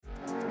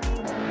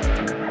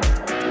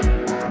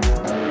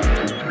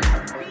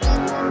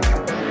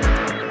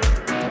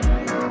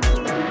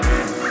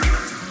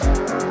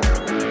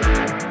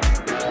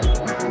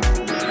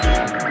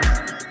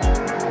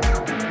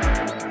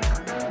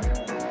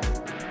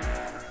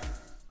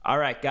All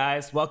right,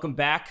 guys, welcome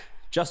back.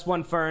 Just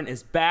One Fern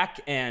is back,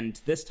 and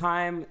this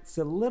time it's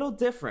a little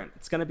different.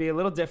 It's going to be a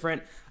little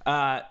different.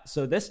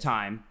 So this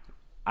time,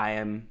 I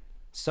am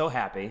so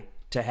happy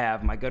to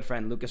have my good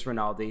friend Lucas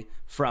Rinaldi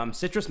from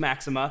Citrus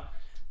Maxima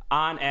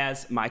on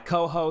as my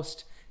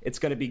co-host. It's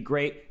going to be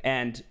great,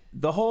 and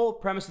the whole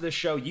premise of this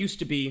show used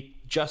to be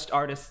just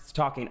artists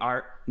talking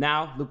art.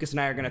 Now, Lucas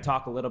and I are going to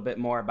talk a little bit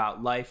more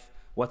about life,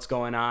 what's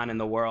going on in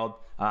the world,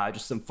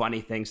 just some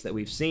funny things that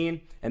we've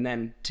seen. And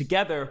then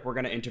together, we're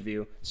going to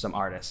interview some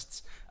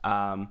artists.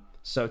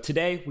 So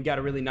today, we got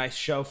a really nice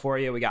show for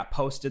you. We got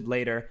posted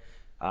later.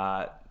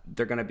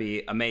 They're going to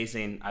be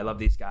amazing. I love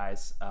these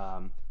guys.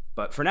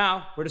 But for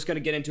now, we're just going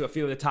to get into a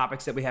few of the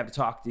topics that we have to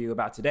talk to you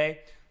about today.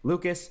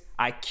 Lucas,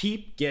 I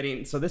keep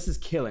getting, so this is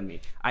killing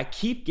me. I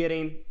keep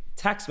getting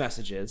text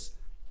messages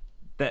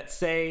that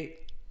say,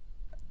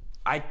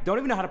 I don't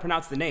even know how to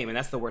pronounce the name, and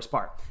that's the worst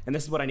part. And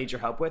this is what I need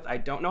your help with. I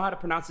don't know how to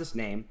pronounce this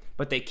name,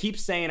 but they keep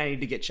saying I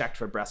need to get checked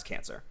for breast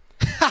cancer.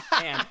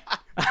 And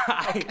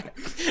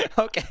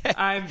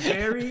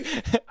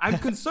I'm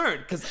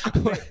concerned because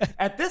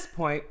at this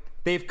point,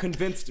 they've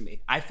convinced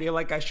me. I feel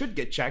like I should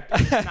get checked,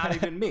 and it's not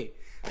even me.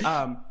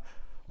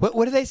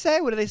 What do they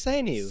say? What are they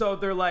saying to you? So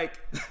they're like,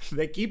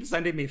 they keep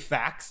sending me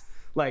facts,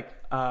 like,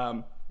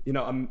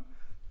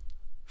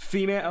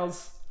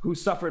 females who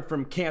suffered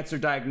from cancer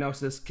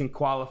diagnosis can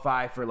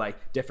qualify for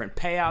like different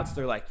payouts.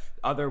 They're like,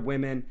 other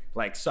women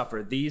like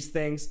suffer these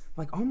things. I'm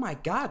like, oh my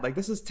God, like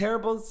this is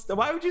terrible.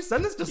 Why would you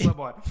send this to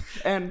someone?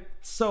 And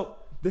so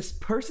this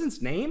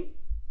person's name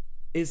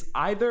is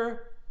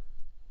either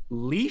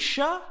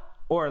Leisha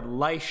or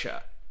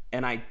Lisha.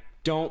 And I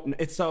don't,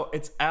 it's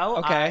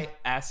L-I-S-H-A.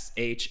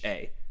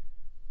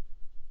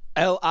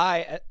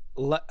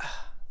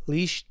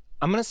 Leash.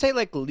 I'm going to say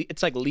like,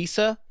 it's like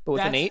Lisa, but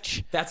with an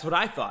H. That's what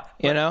I thought.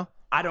 You know?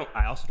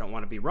 I also don't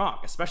want to be wrong,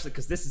 especially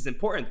because this is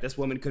important. This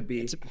woman could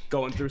be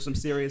going through some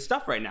serious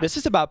stuff right now. This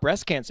is about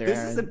breast cancer, This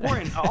Aaron. is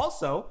important.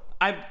 Also,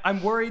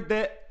 I'm worried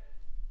that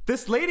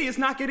this lady is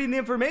not getting the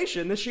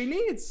information that she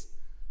needs.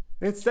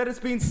 Instead, it's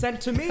being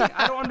sent to me.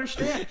 I don't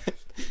understand.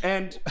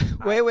 And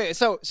wait.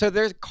 So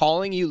they're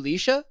calling you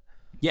Leisha?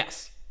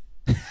 Yes.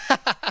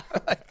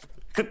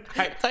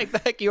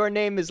 like your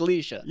name is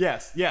Leisha.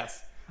 Yes.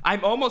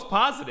 I'm almost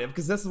positive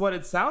because this is what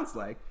it sounds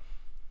like.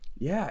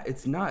 Yeah,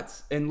 it's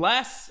nuts.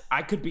 Unless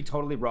I could be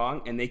totally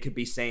wrong and they could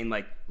be saying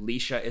like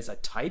Leisha is a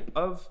type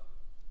of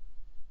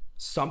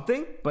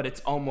something, but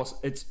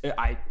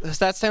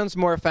that sounds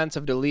more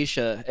offensive to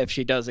Leisha if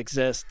she does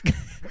exist.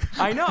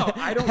 I know.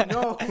 I don't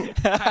know.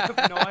 I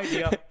have no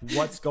idea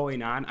what's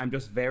going on. I'm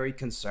just very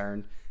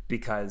concerned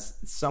because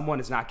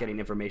someone is not getting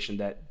information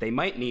that they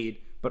might need.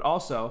 But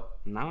also,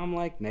 now I'm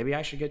like, maybe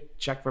I should get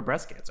checked for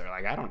breast cancer.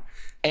 Like, I don't.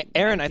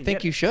 Aaron, I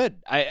think you should.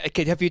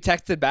 Have you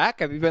texted back?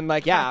 Have you been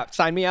like, yeah,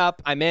 sign me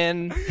up. I'm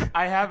in.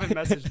 I haven't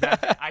messaged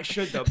back. I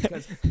should, though,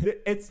 because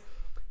it's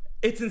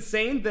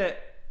insane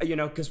that,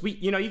 because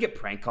you get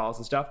prank calls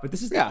and stuff, but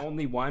this is the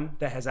only one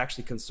that has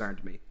actually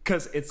concerned me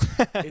because it's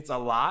a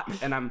lot.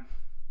 And I'm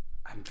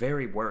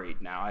very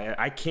worried now.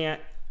 I can't.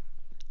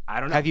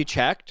 I don't know. Have you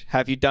checked?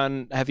 Have you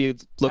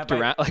looked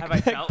around? Have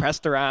I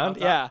pressed around?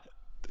 Yeah.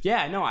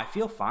 Yeah, no, I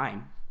feel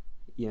fine,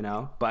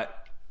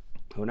 but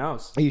who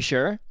knows? Are you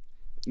sure?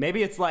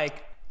 Maybe it's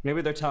like,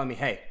 maybe they're telling me,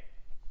 hey,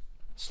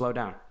 slow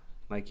down.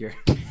 Like you're...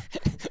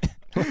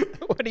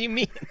 What do you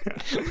mean?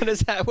 What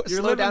is that?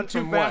 You're slow down living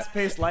from too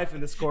fast-paced life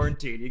in this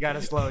quarantine. You got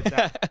to slow it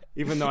down,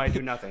 even though I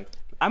do nothing.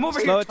 I'm over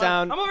slow here it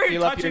down. I'm over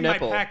here touching my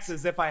nipple. pecs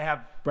as if I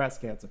have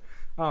breast cancer.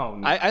 Oh,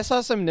 no. I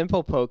saw some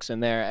nipple pokes in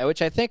there,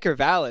 which I think are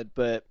valid,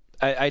 but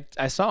I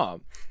saw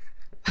them.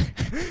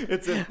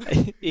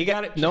 You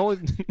got it. No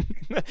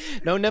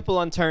nipple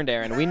unturned,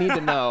 Aaron. We need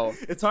to know.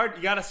 It's hard.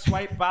 You got to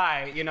swipe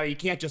by. You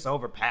can't just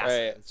overpass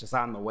it. It's just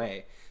on the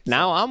way.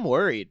 Now I'm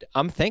worried.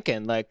 I'm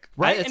thinking like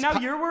right. And now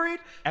you're worried.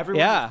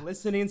 Everyone who's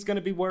listening is going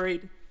to be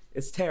worried.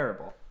 It's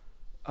terrible.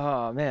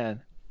 Oh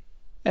man,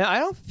 and I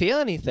don't feel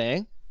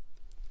anything.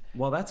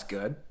 Well, that's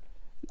good.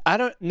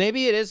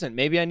 Maybe it isn't.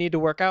 Maybe I need to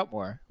work out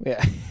more.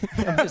 Yeah.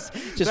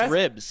 just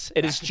ribs.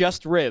 It is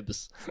just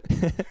ribs.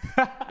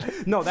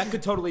 No, that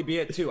could totally be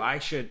it too.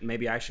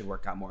 Maybe I should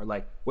work out more.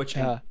 Like,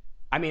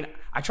 I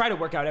try to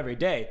work out every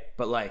day,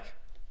 but like,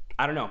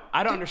 I don't know.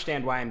 I don't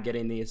understand why I'm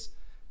getting these,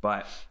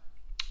 but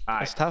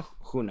it's tough.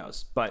 Who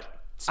knows? But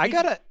I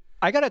got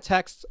a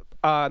text,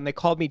 and they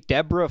called me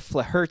Deborah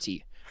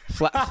Flaherty.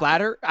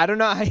 Flatter? I don't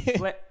know.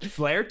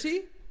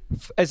 Flaherty?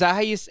 Is that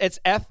how you? It's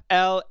Flaherty.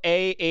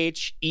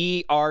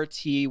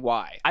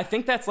 I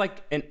think that's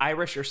like an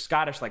Irish or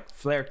Scottish, like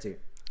Flaherty.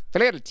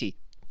 Flaherty.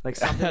 Like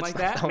something like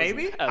that,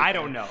 maybe? Okay. I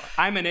don't know.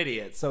 I'm an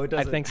idiot, so it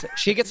doesn't. I think so.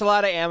 She gets a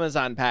lot of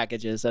Amazon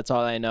packages. That's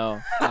all I know.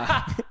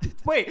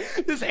 Wait,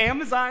 does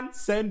Amazon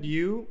send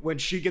you when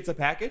she gets a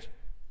package?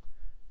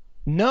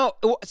 No.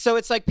 So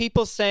it's like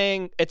people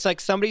saying, it's like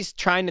somebody's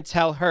trying to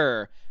tell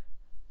her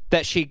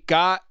that she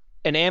got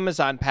an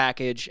Amazon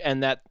package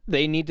and that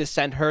they need to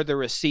send her the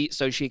receipt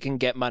so she can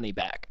get money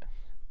back.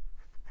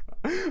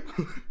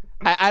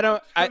 I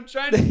don't. I'm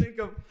trying to think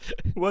of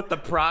what the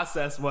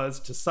process was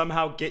to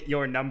somehow get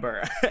your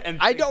number. And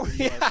I don't.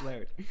 think that you Yeah. are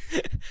Larry.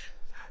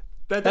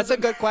 That's a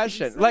good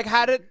question. Like,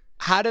 how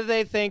did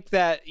they think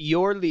that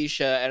you're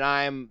Leisha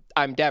and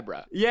I'm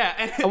Deborah?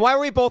 Yeah. And why are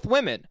we both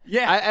women?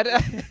 Yeah.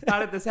 How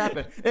did this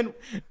happen? And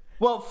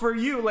well, for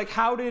you, like,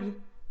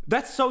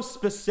 that's so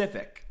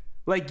specific.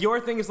 Like, your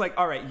thing is like,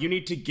 all right, you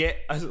need to get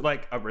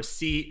a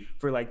receipt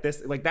for like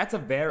this. Like, that's a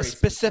very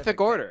Specific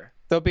order.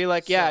 They'll be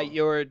like, yeah,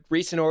 your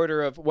recent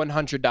order of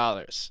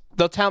 $100.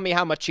 They'll tell me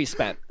how much she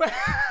spent.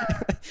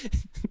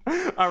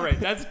 All right,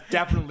 that's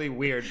definitely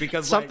weird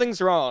because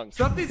Something's wrong.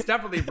 Something's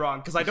definitely wrong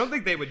because I don't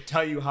think they would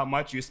tell you how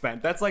much you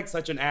spent. That's like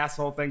such an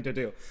asshole thing to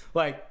do.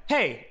 Like,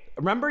 hey,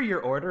 remember your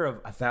order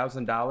of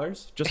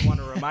 $1,000? Just want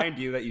to remind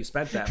you that you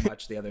spent that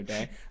much the other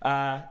day.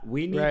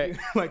 We need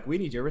we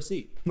need your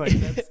receipt. Like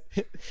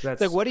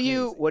that's like, what are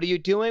crazy. you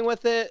doing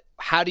with it?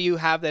 How do you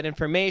have that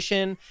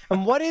information?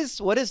 And what is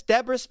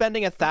Deborah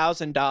spending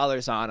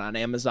 $1,000 on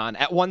Amazon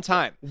at one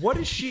time? What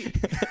is she?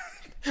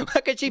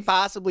 What could she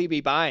possibly be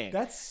buying?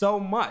 That's so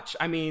much.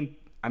 I mean,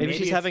 maybe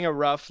she's having a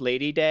rough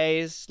lady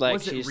days. Like,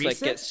 Was it she's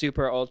recent? like get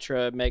super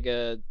ultra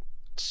mega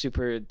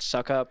super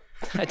suck up.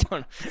 I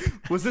don't know.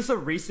 Was this a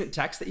recent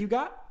text that you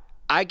got?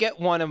 I get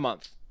one a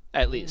month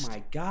at least. Oh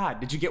my God.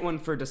 Did you get one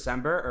for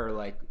December or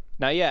like?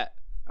 Not yet.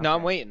 No,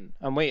 I'm waiting.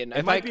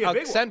 might be a I'll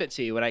big send it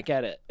to you when I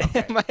get it.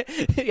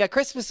 Yeah,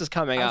 Christmas is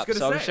coming I was up, gonna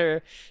so I'm say.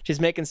 sure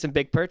she's making some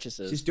big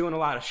purchases. She's doing a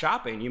lot of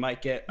shopping. You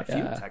might get a few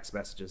Yeah. text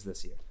messages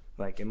this year.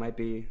 Like it might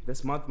be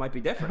this month might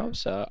be I different. hope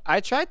so. I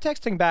tried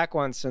texting back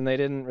once and they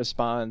didn't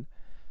respond.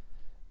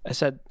 I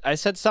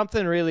said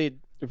something really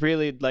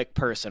like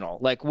personal,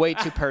 like way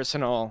too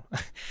personal.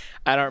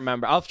 I don't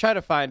remember. I'll try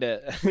to find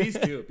it. Please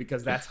do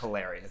because that's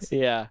hilarious.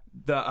 Yeah.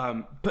 But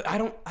I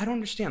don't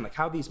understand like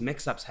how these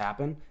mix-ups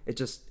happen. It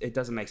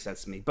doesn't make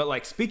sense to me. But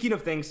like speaking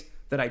of things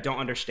that I don't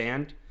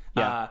understand,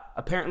 Yeah.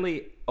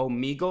 apparently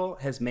Omegle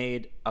has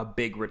made a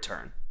big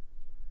return.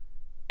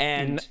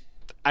 And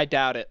I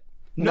doubt it.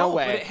 No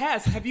way. but it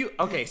has. Have you?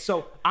 Okay,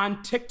 so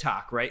on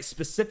TikTok, right,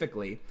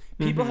 specifically,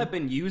 people have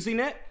been using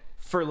it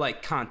for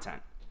like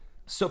content.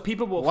 So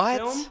people will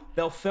What?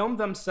 they'll film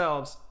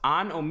themselves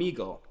on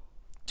Omegle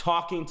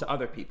talking to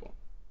other people.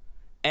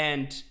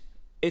 And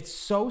it's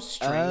so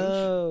strange.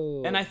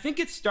 Oh. And I think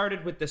it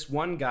started with this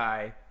one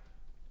guy,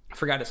 I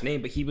forgot his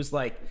name, but he was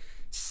like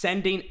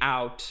sending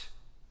out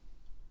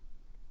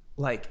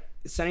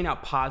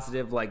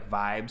positive like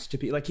vibes to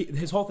people. Like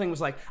his whole thing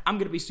was like, I'm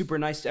gonna be super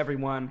nice to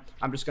everyone.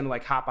 I'm just gonna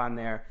like hop on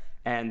there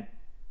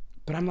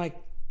but I'm like,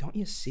 don't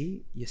you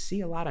see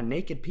a lot of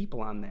naked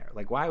people on there?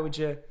 Like why would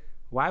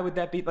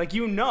that be like,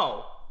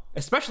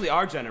 especially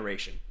our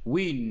generation,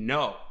 we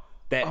know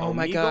that Oh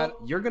my Omegle, God.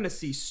 you're gonna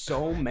see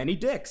so many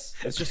dicks.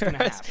 It's just gonna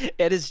happen.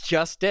 It is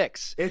just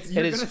dicks. You're It is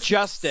gonna see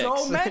just dicks.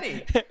 so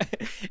many.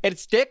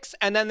 It's dicks,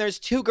 and then there's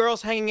two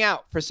girls hanging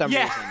out for some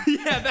Yeah,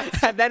 reason. yeah,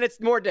 And then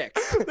it's more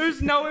dicks.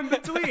 there's no in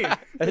between.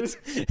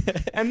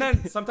 And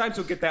then sometimes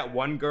you'll get that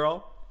one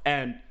girl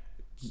and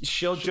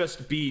she'll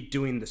just be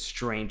doing the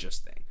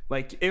strangest thing.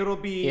 Like it'll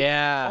be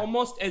Yeah.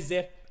 almost as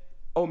if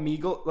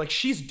Omegle, like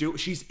she's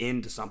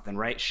into something,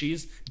 right?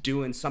 She's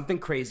doing something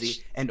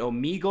crazy and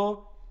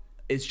Omegle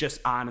is just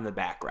on in the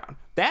background.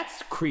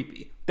 That's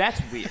creepy. That's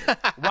weird.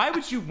 Why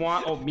would you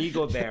want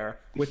Omegle there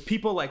with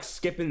people like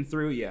skipping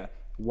through you,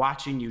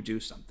 watching you do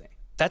something?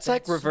 That's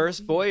like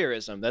reverse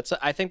voyeurism.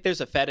 I think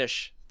there's a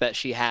fetish that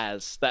she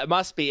has. That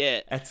must be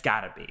it. That's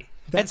gotta be.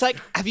 It's like,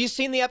 have you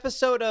seen the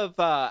episode of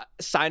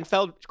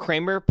Seinfeld?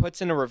 Kramer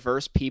puts in a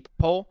reverse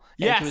peephole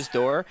Yes. into his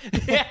door.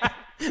 Yeah.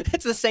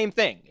 It's the same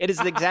thing. It is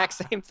the exact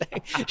same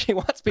thing. She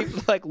wants people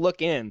to like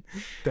look in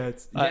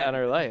That's on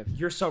her life.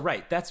 You're so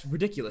right. That's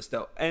ridiculous,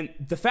 though. And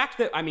the fact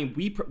that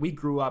we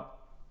grew up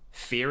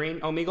fearing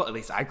Omegle. At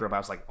least I grew up. I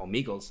was like,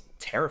 Omegle's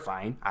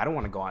terrifying. I don't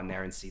want to go on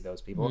there and see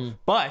those people.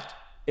 But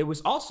it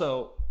was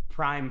also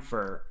prime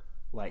for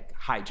like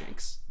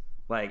hijinks.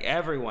 Like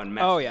everyone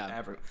messed. Oh, with yeah.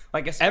 everyone.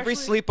 Like Every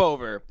especially-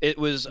 sleepover, it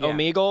was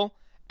Omegle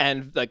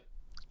and like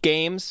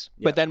games,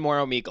 but then more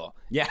Omegle.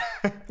 Yeah.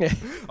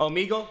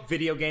 Omegle,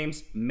 video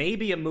games,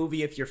 maybe a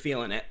movie if you're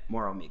feeling it.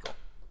 More Omegle.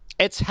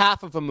 It's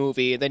half of a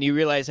movie, then you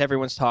realize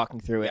everyone's talking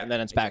through it, Yeah, and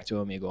then it's back to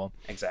Omegle.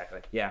 Exactly.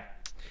 Yeah.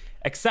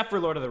 Except for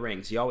Lord of the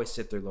Rings. You always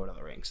sit through Lord of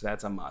the Rings.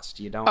 That's a must.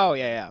 You don't. Oh,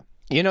 yeah.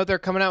 You know, they're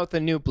coming out with the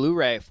new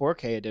Blu-ray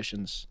 4K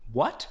editions.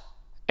 What?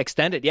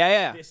 Extended.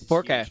 Yeah. This is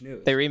 4K. huge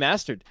news. They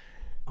remastered.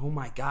 Oh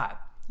my God.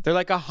 They're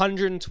like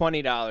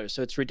 $120,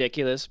 so it's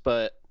ridiculous,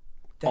 but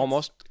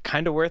almost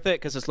kind of worth it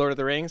because it's Lord of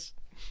the Rings.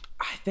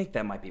 I think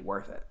that might be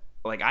worth it.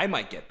 Like I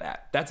might get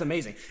that. That's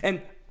amazing.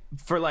 And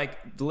for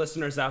like the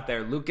listeners out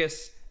there,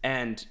 Lucas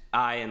and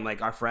I and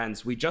like our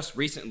friends, we just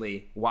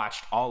recently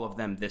watched all of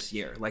them this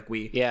year. Like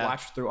we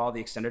watched through all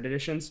the extended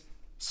editions.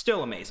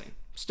 Still amazing.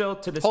 Still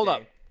to this Hold day.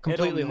 up.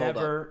 Completely It'll hold up.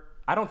 never,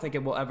 I don't think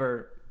it will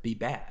ever be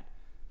bad.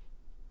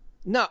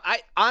 No, I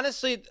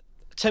honestly,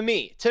 to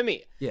me,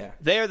 Yeah.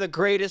 they're the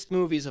greatest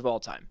movies of all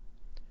time.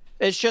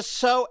 It's just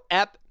so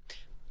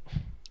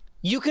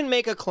you can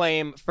make a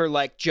claim for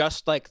like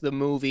just like the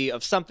movie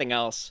of something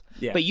else,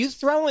 Yeah. but you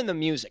throw in the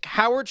music.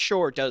 Howard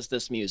Shore does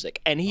this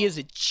music, and he is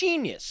a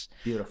genius.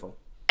 Beautiful.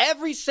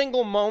 Every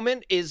single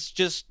moment is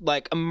just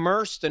like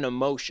immersed in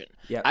emotion.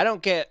 Yep.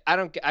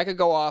 I could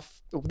go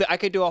off. I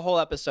could do a whole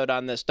episode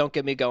on this. Don't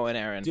get me going,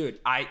 Aaron. Dude,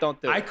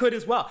 Don't do I it. could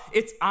as well.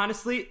 It's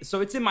honestly,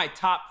 so it's in my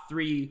top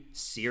 3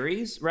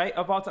 series, right,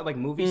 of all time, like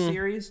movie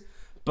series.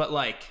 But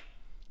like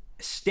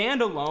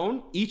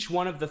standalone, each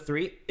one of the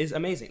 3 is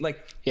amazing.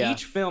 Like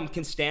each film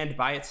can stand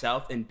by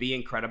itself and be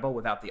incredible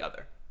without the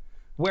other.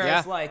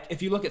 Whereas like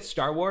if you look at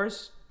Star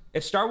Wars,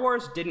 if Star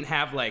Wars didn't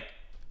have like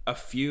a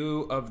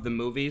few of the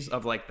movies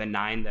of like the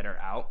 9 that are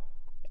out.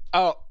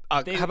 Oh,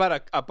 how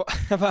about how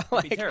about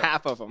like terrible.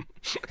 half of them?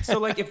 So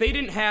like if they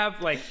didn't have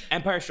like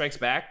Empire Strikes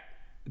Back,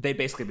 they'd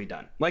basically be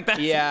done. Like that's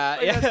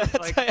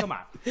like, come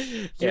on.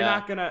 You're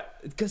not gonna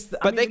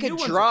But they could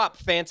drop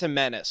Phantom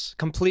Menace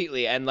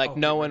completely, and like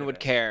no one would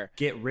care.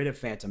 Get rid of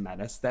Phantom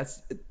Menace.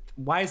 That's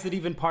why is it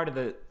even part of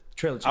the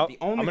trilogy?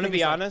 I'm gonna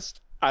be honest.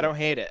 I don't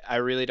hate it. I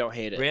really don't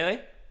hate it. Really?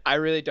 I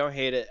really don't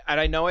hate it, and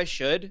I know I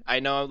should. I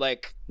know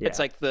like it's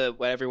like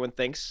what everyone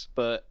thinks,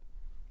 but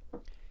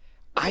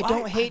I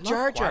don't hate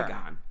Jar Jar.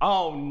 Qui-Gon.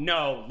 Oh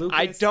no, Lucas!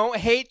 I don't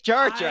hate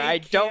Jar Jar. I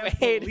don't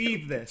hate.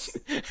 Believe this.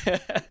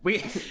 We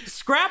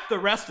scrap the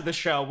rest of the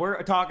show.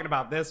 We're talking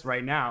about this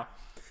right now.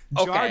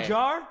 Jar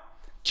Jar.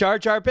 Jar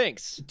Jar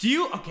Binks. Do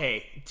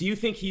you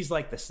think he's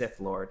like the Sith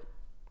Lord?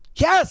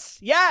 Yes.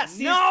 He's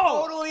No!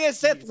 totally a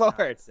Sith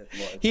Lord.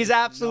 He's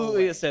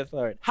absolutely a Sith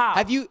Lord. How?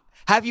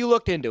 Have you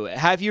looked into it?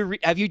 Have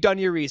you done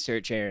your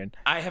research, Aaron?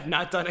 I have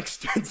not done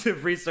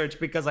extensive research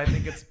because I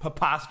think it's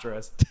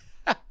preposterous.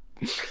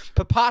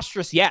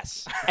 Preposterous,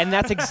 yes. And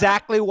that's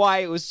exactly why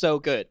it was so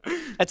good.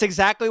 That's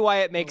exactly why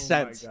it makes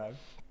sense. My God.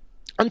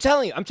 I'm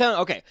telling you.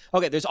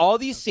 Okay. There's all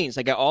these scenes.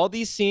 I got all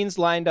these scenes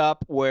lined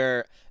up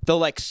where they'll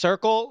like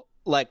circle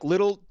like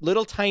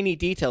little tiny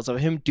details of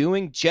him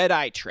doing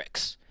Jedi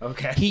tricks.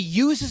 Okay. He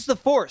uses the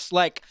Force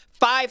like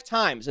 5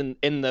 times in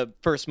the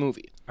first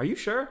movie. Are you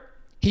sure?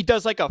 He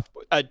does like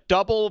a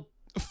double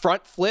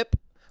front flip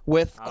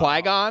with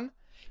Qui-Gon.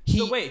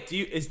 So wait,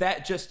 is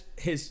that just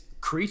his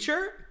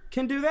creature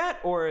can do that,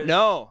 or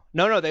No.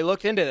 They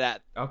looked into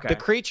that. Okay. The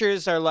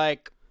creatures are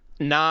like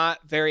not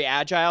very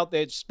agile.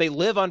 They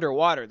live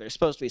underwater. They're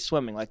supposed to be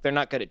swimming. Like they're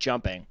not good at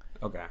jumping.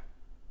 Okay.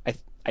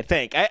 I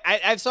think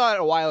I saw it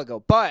a while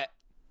ago, but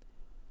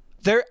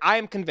I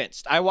am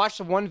convinced. I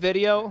watched one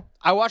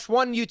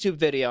YouTube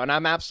video, and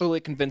I'm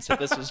absolutely convinced that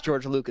this was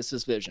George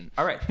Lucas's vision.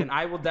 All right, then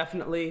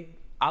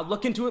I'll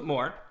look into it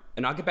more,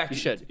 and I'll get back to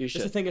you. You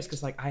should. The thing is,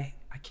 because like I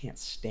can't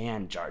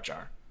stand Jar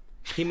Jar.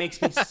 He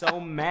makes me so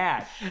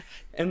mad.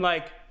 And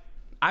like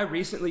I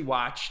recently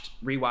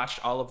rewatched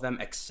all of them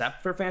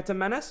except for Phantom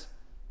Menace.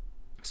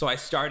 So I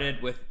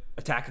started with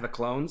Attack of the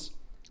Clones.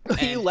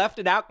 You left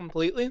it out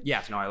completely?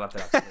 Yes, no, I left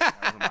it out. I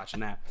wasn't watching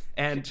that.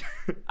 And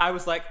I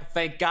was like,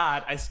 thank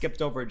God I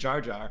skipped over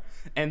Jar Jar.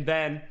 And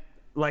then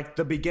like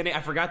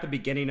I forgot the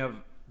beginning of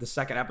the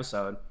second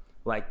episode.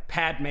 Like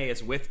Padme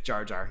is with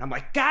Jar Jar. And I'm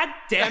like, God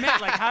damn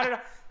it.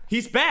 Like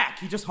he's back.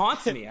 He just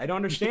haunts me. I don't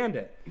understand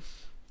it.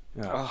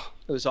 Oh,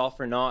 it was all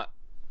for naught.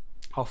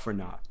 All for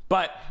naught.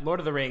 But Lord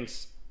of the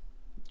Rings,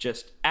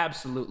 just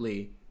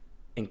absolutely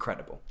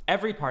incredible.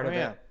 Every part of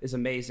it is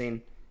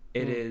amazing.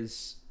 It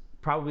is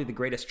probably the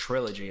greatest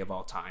trilogy of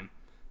all time.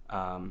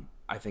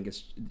 I think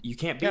you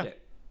can't beat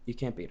it. You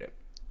can't beat it.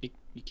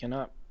 You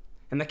cannot.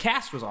 And the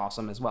cast was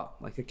awesome as well.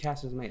 Like the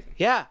cast is amazing.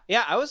 Yeah.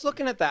 I was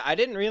looking at that. I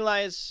didn't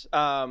realize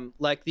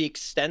like the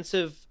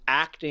extensive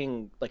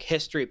acting like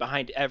history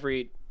behind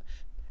every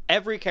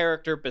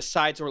character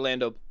besides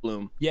Orlando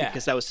Bloom. Yeah.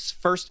 Because that was his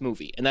first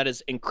movie, and that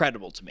is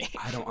incredible to me.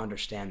 I don't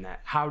understand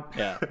that. How's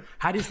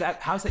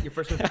that your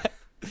first movie?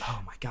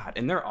 Oh my God.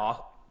 And they're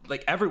all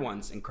like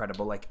everyone's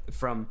incredible. Like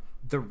from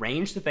the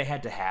range that they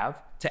had to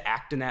have to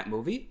act in that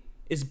movie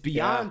is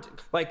beyond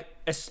like,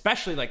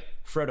 especially like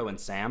Frodo and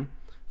Sam.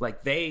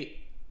 Like they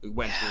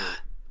went through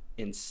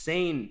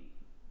insane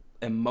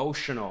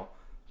emotional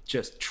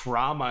just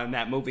trauma in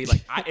that movie.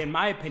 Like in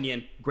my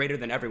opinion, greater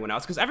than everyone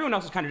else. Because everyone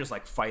else is kind of just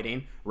like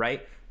fighting,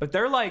 right? But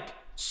they're like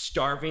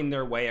starving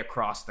their way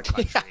across the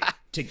country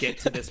to get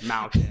to this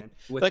mountain.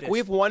 With we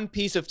have one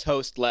piece of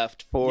toast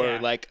left for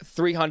like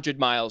 300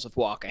 miles of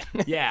walking.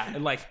 Yeah,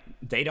 and like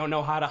they don't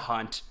know how to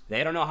hunt.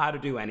 They don't know how to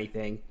do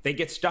anything. They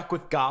get stuck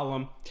with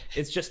Gollum.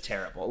 It's just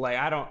terrible. Like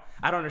I don't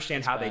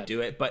understand how they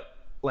do it. But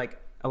like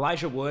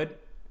Elijah Wood,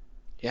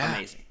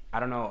 amazing. I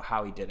don't know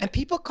how he did it. And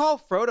people call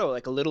Frodo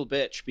like a little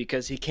bitch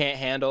because he can't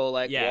handle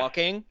like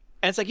walking.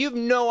 And it's like you have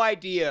no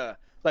idea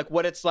like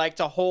what it's like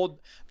to hold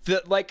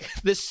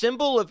the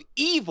symbol of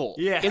evil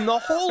in the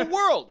whole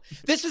world.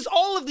 This is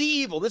all of the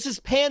evil. This is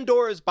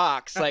Pandora's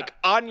box like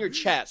on your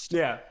chest.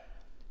 Yeah.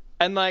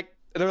 And like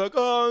they're like,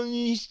 oh,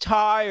 he's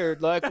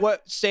tired. Like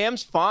what?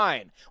 Sam's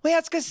fine. Well, yeah,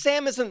 it's because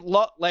Sam isn't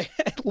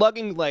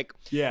lugging like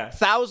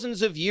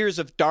thousands of years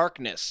of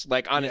darkness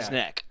like on his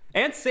neck.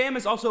 And Sam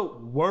is also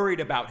worried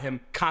about him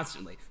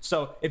constantly.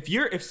 So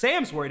if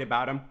Sam's worried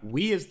about him,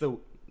 we as the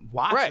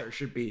watcher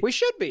should be. We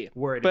should be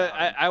worried but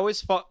about him. I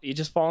always you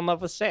just fall in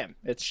love with Sam.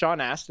 It's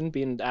Sean Astin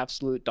being an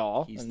absolute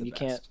doll. He's and the you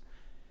best. can't.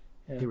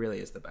 Yeah. He really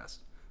is the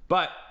best.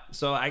 But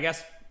so I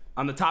guess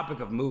on the topic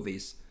of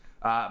movies,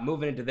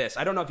 moving into this,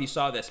 I don't know if you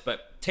saw this,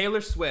 but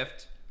Taylor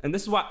Swift, and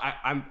this is what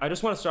I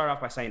just want to start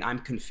off by saying I'm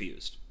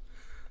confused.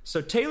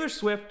 So Taylor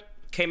Swift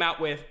came out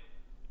with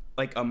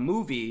like a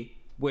movie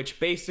which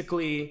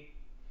basically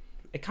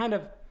it kind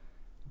of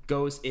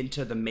goes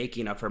into the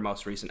making of her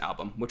most recent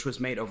album, which was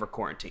made over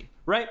quarantine,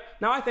 right?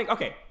 Now I think,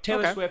 okay,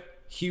 Taylor Swift,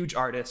 huge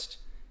artist.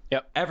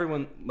 Yep.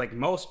 Everyone, like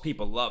most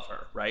people love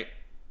her, right?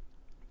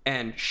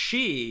 And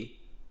she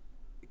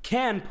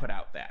can put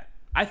out that.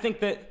 I think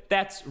that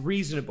that's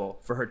reasonable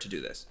for her to do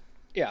this.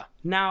 Yeah.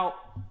 Now,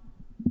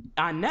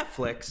 on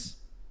Netflix,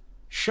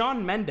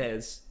 Shawn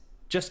Mendes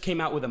just came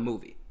out with a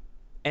movie,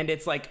 and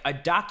it's like a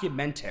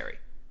documentary.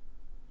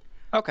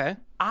 Okay.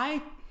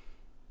 I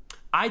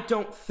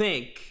don't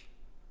think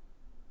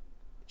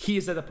he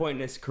is at the point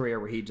in his career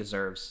where he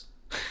deserves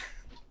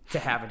to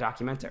have a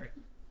documentary.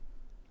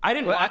 I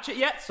didn't watch it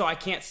yet, so I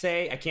can't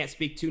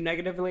speak too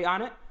negatively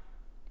on it.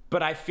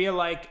 But I feel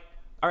like,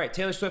 all right,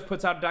 Taylor Swift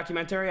puts out a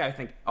documentary. I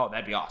think, oh,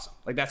 that'd be awesome.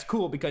 Like, that's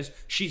cool because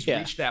she's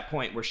reached that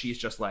point where she's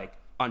just like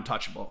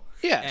untouchable.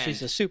 Yeah, and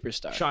she's a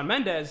superstar. Shawn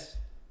Mendes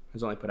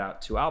has only put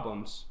out 2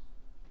 albums.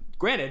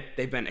 Granted,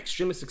 they've been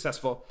extremely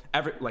successful.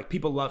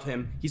 People love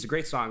him. He's a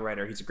great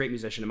songwriter. He's a great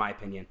musician, in my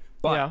opinion.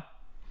 But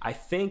I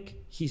think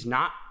he's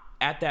not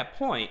at that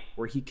point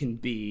where he can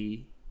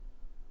be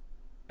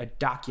a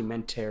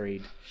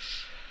documentary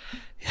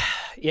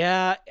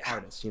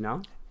artist, you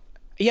know?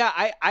 Yeah,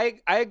 I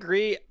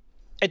agree.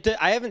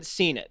 I haven't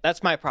seen it.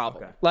 That's my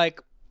problem. Okay.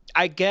 Like,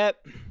 I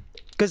get,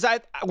 because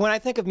when I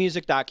think of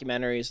music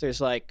documentaries, there's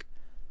like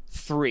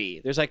 3.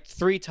 There's like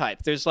 3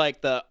 types. There's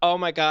like the, oh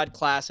my God,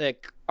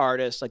 classic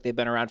artists, like they've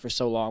been around for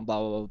so long, blah,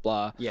 blah, blah,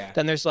 blah. Yeah.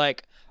 Then there's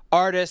like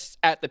artists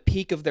at the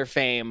peak of their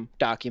fame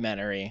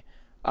documentary.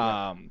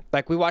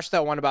 Like we watched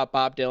that one about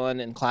Bob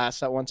Dylan in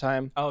class at one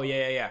time. Oh,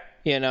 yeah.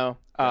 You know?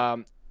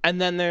 And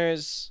then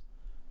there's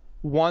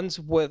ones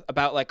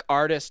about like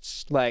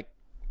artists like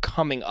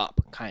coming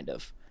up, kind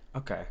of.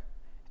 Okay.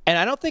 And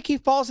I don't think he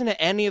falls into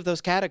any of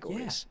those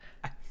categories.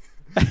 Yeah.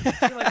 I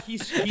feel like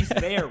he's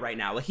there right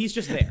now. Like he's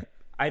just there.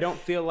 I don't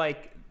feel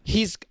like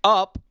he's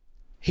up.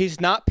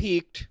 He's not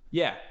peaked.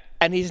 Yeah.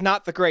 And he's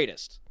not the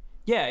greatest.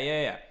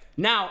 Yeah.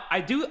 Now,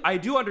 I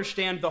do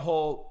understand the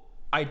whole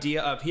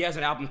idea of he has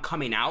an album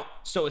coming out,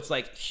 so it's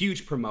like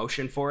huge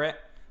promotion for it.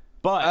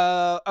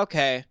 But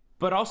okay.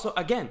 But also,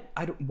 again,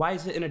 why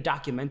is it in a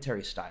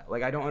documentary style?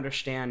 Like, I don't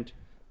understand.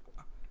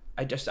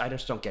 I just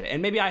don't get it.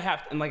 And maybe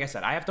and like I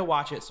said, I have to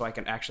watch it so I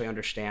can actually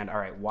understand, all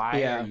right,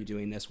 why are you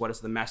doing this? What is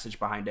the message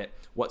behind it?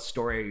 What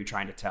story are you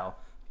trying to tell?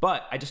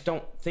 But I just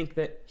don't think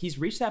that he's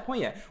reached that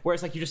point yet.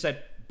 Whereas, like you just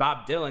said,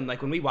 Bob Dylan,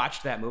 like when we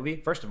watched that movie,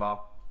 first of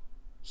all,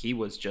 he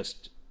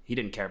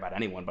didn't care about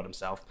anyone but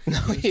himself. No,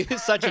 he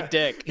was such a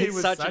dick. He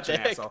was such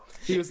an asshole.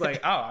 He was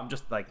like, oh, I'm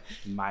just like,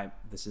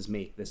 this is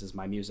me. This is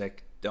my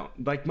music.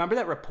 Remember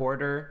that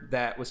reporter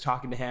that was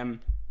talking to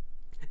him,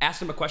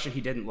 asked him a question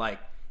he didn't like,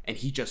 and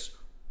he just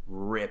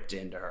ripped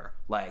into her,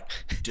 like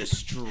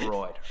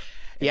destroyed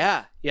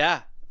her.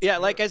 Yeah,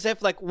 like as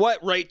if like,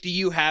 what right do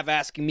you have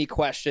asking me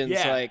questions?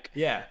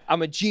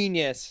 I'm a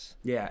genius.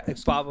 Yeah,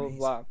 like, blah blah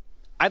blah.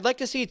 I'd like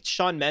to see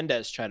Shawn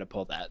Mendes try to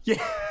pull that.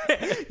 Yeah.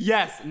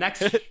 Yes.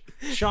 Next,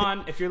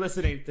 Shawn, if you're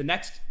listening, the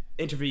next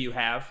interview you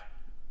have,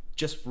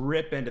 just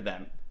rip into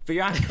them. If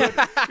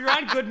you're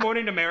on Good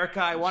Morning America,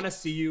 I want to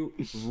see you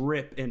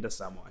rip into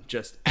someone.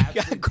 Just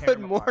absolutely tear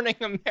Good them Morning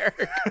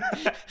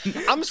America.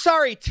 I'm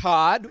sorry,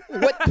 Todd.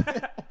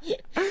 What?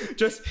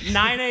 Just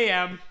 9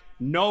 a.m.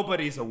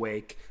 Nobody's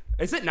awake.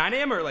 Is it 9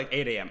 a.m. or like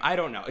 8 a.m.? I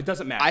don't know. It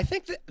doesn't matter. I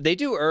think they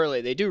do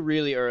early. They do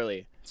really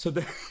early. So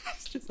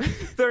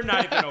they're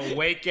not even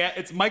awake yet.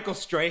 It's Michael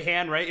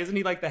Strahan, right? Isn't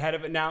he like the head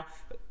of it now?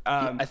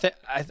 I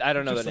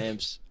don't know the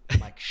names.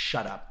 Like,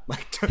 shut up.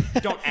 Like,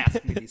 don't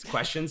ask me these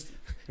questions.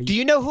 Do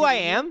you know who I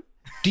am?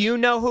 Do you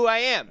know who I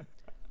am?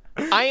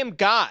 I am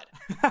God.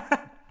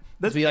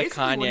 That's basically like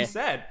Kanye. What he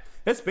said.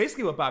 That's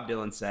basically what Bob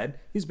Dylan said.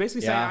 He's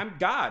basically saying, I'm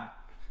God.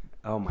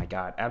 Oh my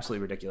God.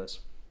 Absolutely ridiculous.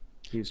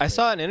 I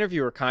saw an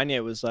interview where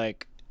Kanye was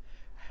like,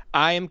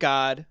 I am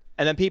God.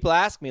 And then people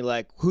ask me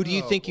like, who do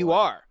you think you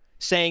are?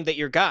 Saying that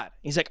you're God.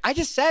 He's like, I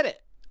just said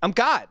it. I'm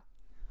God.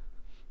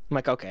 I'm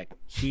like, okay.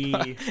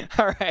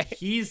 All right.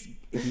 He's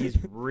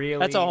really.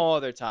 That's a whole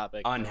other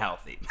topic.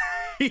 Unhealthy.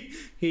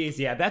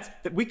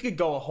 We could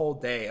go a whole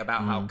day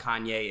about how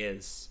Kanye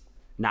is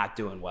not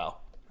doing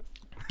well.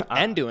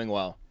 And doing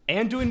well.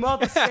 And doing well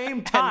at the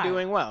same time. And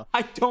doing well.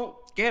 I don't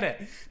get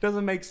it.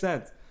 Doesn't make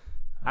sense.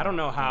 I don't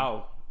know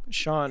how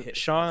Sean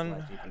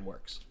life even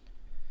works.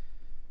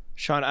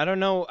 Sean, I don't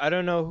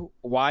know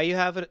why you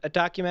have a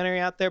documentary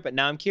out there, but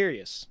now I'm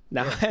curious.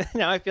 Now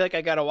I feel like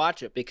I got to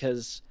watch it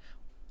because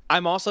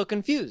I'm also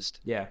confused.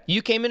 Yeah.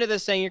 You came into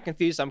this saying you're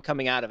confused. I'm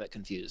coming out of it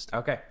confused.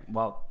 Okay.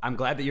 Well, I'm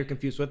glad that you're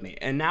confused with me.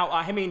 And now,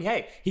 I mean,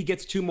 hey, he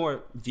gets 2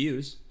 more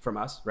views from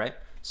us, right?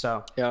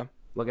 So, yeah.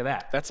 Look at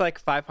that. That's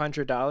like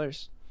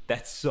 $500.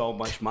 That's so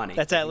much money.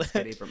 That's that he's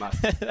getting from us.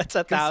 That's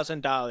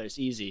 $1,000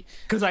 easy.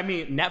 Because I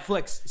mean,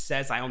 Netflix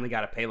says I only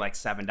got to pay like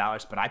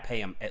 $7, but I pay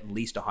him at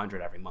least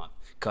 $100 every month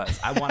because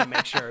I want to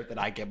make sure that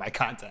I get my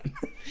content.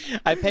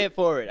 I pay it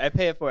forward.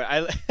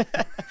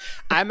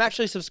 I'm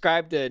actually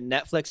subscribed to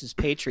Netflix's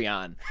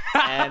Patreon,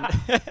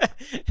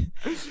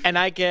 and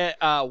I get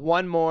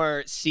one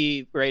more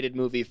C-rated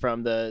movie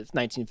from the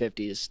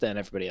 1950s than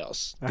everybody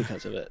else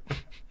because of it.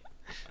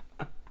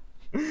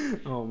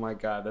 Oh my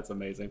God, that's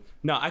amazing.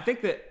 No, I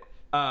think that,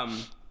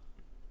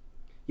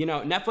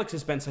 Netflix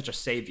has been such a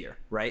savior,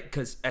 right?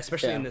 Because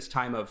especially in this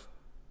time of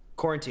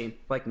quarantine,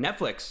 like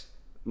Netflix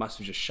must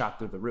have just shot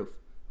through the roof.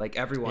 Like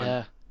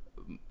everyone,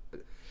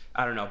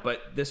 I don't know,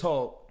 but this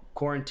whole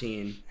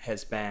quarantine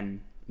has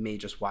been me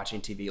just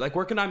watching TV, like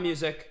working on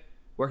music,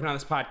 working on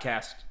this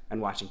podcast,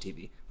 and watching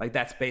TV. Like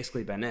that's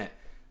basically been it,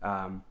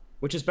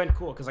 which has been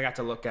cool because I got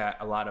to look at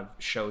a lot of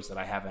shows that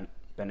I haven't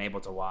been able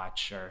to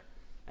watch or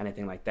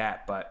anything like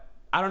that. But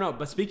I don't know.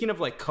 But speaking of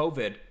like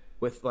COVID,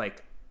 with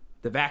like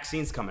the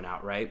vaccines coming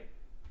out, right?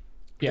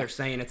 Yeah. They're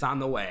saying it's on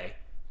the way.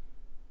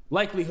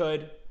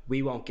 Likelihood,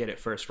 we won't get it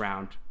first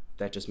round.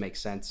 That just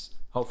makes sense.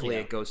 Hopefully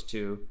it goes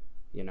to,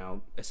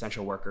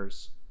 essential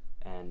workers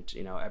and,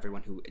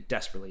 everyone who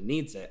desperately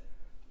needs it.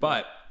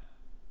 But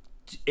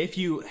if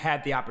you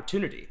had the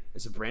opportunity,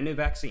 it's a brand new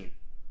vaccine,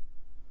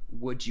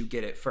 would you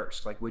get it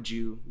first? Like, would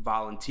you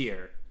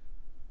volunteer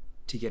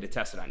to get it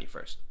tested on you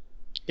first?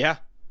 Yeah.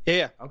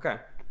 Yeah. Okay.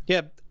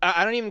 Yeah.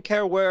 I don't even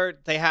care where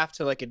they have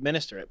to like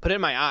administer it. Put it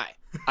in my eye.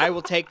 I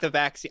will take the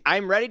vaccine.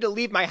 I'm ready to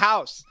leave my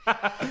house.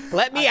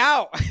 Let me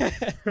out.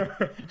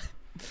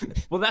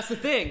 Well, that's the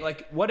thing.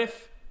 Like, what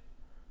if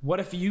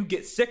you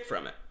get sick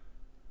from it?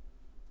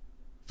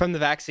 From the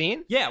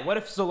vaccine? Yeah. What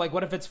if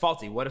it's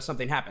faulty? What if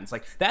something happens?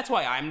 Like, that's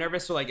why I'm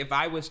nervous. So like, if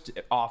I was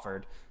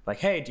offered like,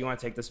 hey, do you want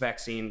to take this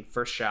vaccine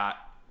first shot?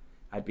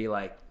 I'd be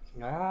like,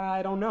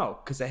 I don't know.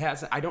 Cause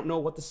I don't know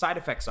what the side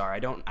effects are.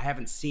 I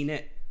haven't seen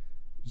it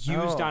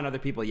used on other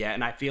people yet.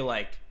 And I feel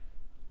like,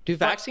 do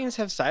vaccines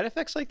have side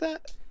effects like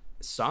that?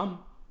 Some.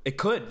 It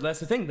could.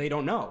 That's the thing. They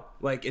don't know.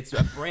 Like, it's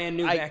a brand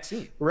new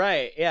vaccine.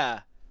 Right.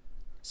 Yeah.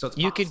 So it's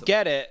you could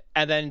get it,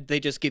 and then they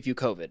just give you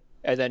COVID,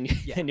 and then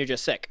and you're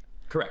just sick.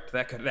 Correct.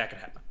 That could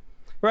happen.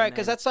 Right,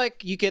 because that's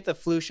like you get the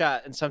flu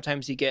shot, and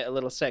sometimes you get a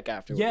little sick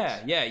afterwards.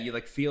 Yeah. You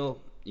like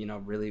feel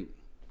really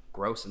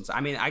gross inside.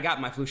 I mean, I got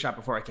my flu shot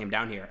before I came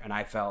down here, and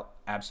I felt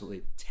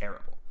absolutely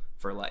terrible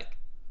for like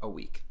a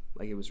week.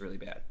 Like it was really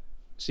bad.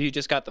 So you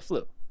just got the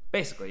flu?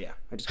 Basically, yeah.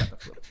 I just got the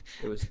flu.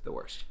 It was the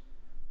worst.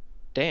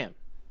 Damn,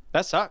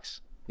 that sucks.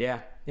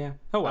 Yeah.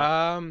 Oh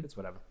well, it's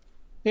whatever.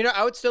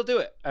 I would still do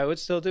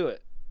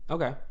it.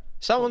 Okay.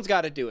 Someone's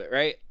got to do it,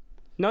 right?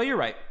 No, you're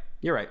right.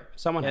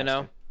 Someone has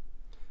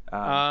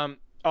to.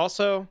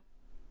 Also,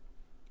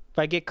 if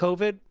I get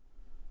COVID,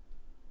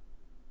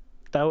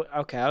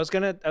 I was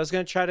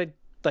gonna try to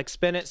like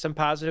spin it some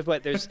positive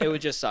way. It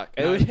would just suck.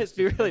 It would just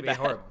be really bad.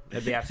 Horrible.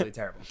 It'd be absolutely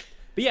terrible.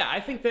 But yeah, I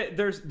think that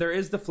there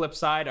is the flip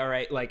side. All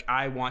right, like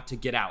I want to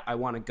get out. I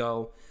want to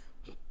go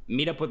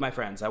meet up with my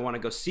friends. I want to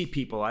go see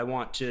people. I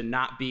want to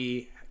not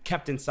be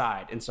kept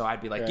inside. And so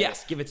I'd be like,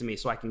 yes, give it to me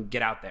so I can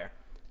get out there.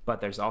 But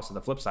there's also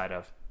the flip side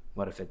of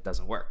what if it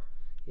doesn't work,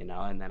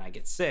 and then I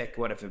get sick.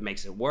 What if it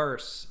makes it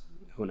worse?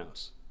 Who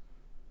knows?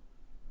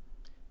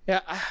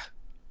 Yeah.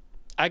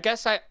 I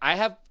guess I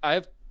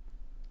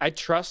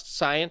trust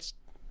science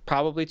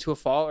probably to a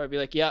fault, or I'd be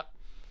like, yep,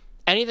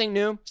 anything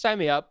new, sign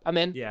me up. I'm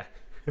in. Yeah.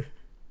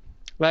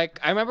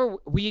 Like I remember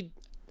we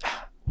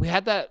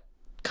had that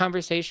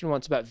conversation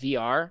once about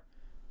VR.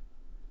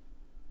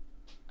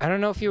 I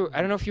don't know if you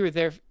were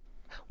there.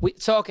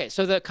 So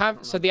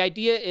the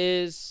idea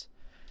is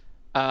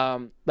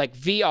like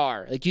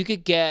VR, like you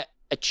could get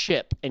a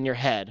chip in your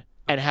head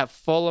and have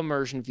full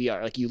immersion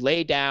VR. Like you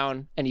lay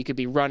down and you could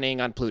be running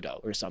on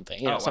Pluto or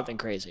something, something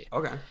crazy.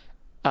 Okay.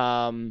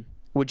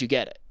 Would you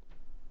get it?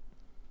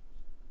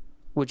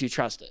 Would you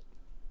trust it?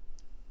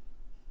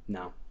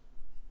 No.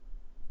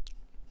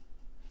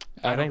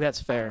 I think that's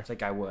fair. I don't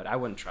think I would. I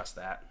wouldn't trust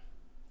that.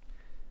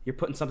 You're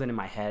putting something in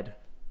my head.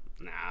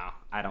 No,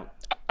 I don't.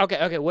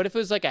 Okay. What if it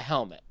was like a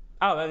helmet?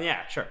 Oh, then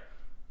yeah, sure.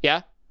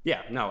 Yeah?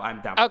 Yeah, no, I'm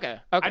down. Okay.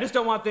 I just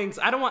don't want things.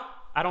 I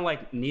don't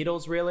like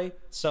needles really.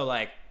 So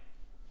like,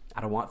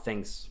 I don't want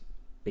things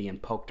being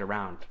poked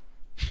around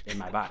in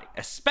my body,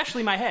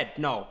 especially my head.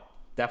 No,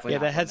 definitely. Yeah,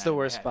 the head's the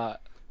worst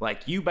spot.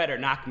 Like you better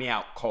knock me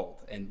out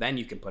cold, and then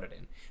you can put it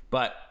in.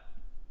 But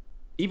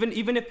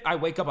even if I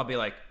wake up, I'll be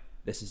like,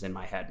 this is in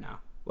my head now.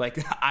 Like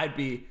I'd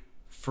be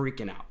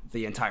freaking out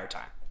the entire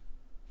time.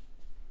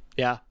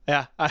 Yeah.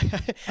 I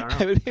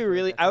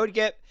would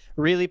get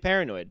really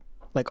paranoid,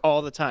 like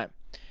all the time.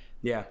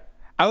 Yeah.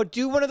 I would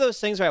do one of those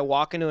things where I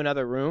walk into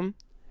another room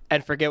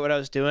and forget what I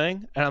was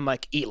doing, and I'm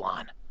like,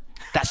 Elon,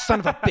 that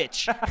son of a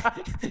bitch.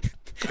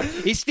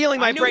 He's stealing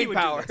my brain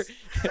power.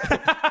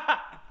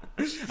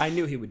 I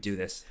knew he would do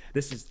this.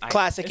 This is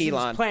classic this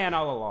Elon. His plan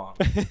all along.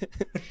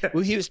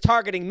 Well, he was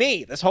targeting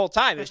me this whole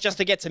time. It's just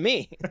to get to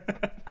me.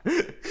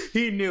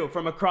 He knew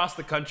from across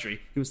the country.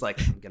 He was like,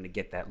 I'm going to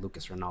get that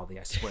Lucas Rinaldi.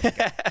 I swear to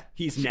God.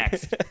 He's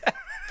next.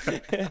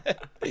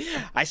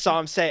 I saw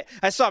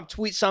him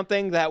tweet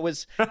something that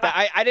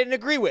I didn't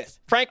agree with.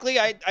 Frankly,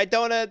 I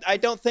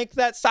don't think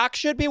that socks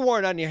should be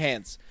worn on your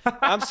hands.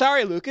 I'm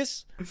sorry,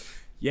 Lucas.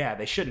 Yeah,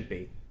 they shouldn't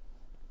be.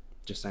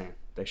 Just saying.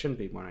 They shouldn't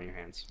be worn on your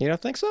hands. You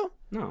don't think so?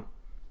 No.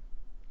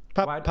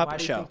 Why do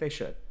show. you think they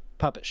should?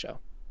 Puppet show.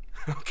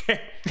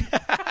 Okay.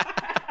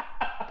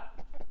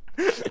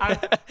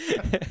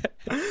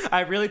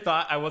 I really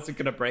thought I wasn't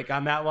gonna break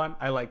on that one.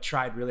 I like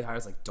tried really hard. I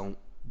was like, don't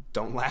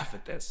laugh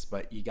at this,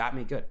 but you got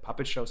me good.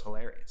 Puppet show's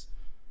hilarious.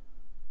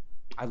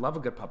 I love a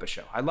good puppet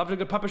show. I loved a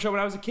good puppet show when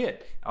I was a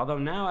kid. Although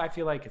now I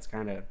feel like it's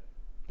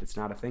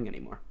not a thing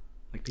anymore.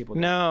 Like people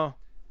don't. No.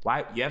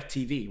 Why you have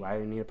TV? Why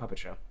do you need a puppet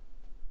show?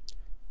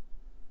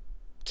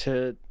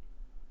 To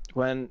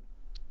when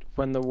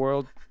the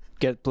world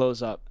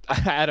blows up.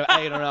 I don't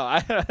know.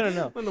 I don't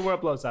know. When the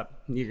world blows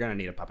up, you're gonna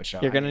need a puppet show.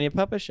 You're gonna need a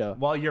puppet show.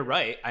 Well, you're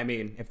right. I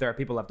mean, if there are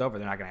people left over,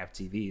 they're not gonna have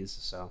TVs.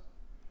 So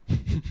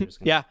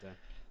yeah.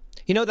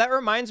 You know, that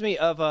reminds me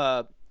of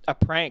a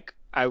prank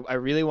I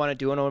really want to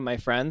do on one of my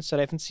friends that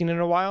I haven't seen in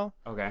a while.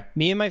 Okay.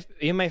 Me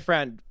and my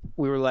friend,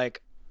 we were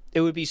like,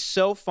 it would be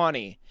so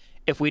funny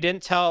if we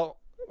didn't tell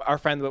our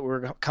friend that we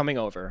were coming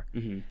over,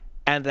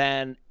 and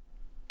then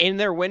in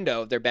their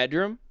window of their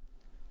bedroom,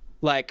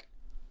 like,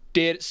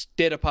 did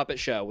a puppet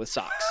show with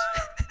socks.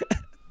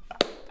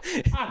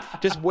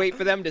 Just wait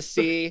for them to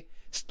see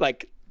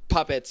like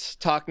puppets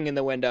talking in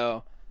the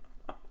window.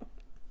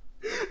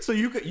 So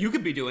you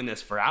could be doing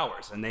this for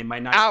hours and they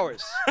might not.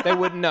 Hours. They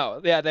wouldn't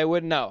know. Yeah, they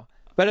wouldn't know.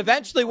 But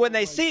eventually when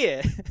they see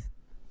it,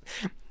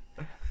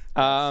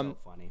 so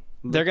funny.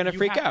 They're going to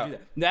freak out.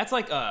 That's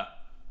like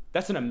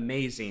that's an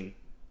amazing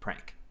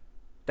prank.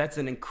 That's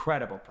an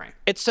incredible prank.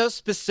 It's so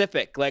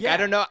specific. Like, yeah. I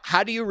don't know.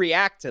 How do you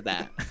react to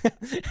that?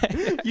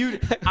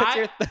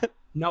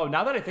 No,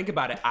 now that I think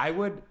about it, I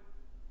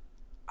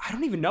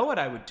don't even know what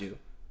I would do.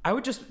 I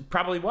would just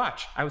probably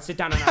watch. I would sit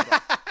down and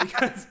watch.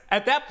 Because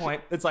at that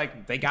point, it's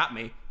like, they got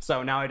me.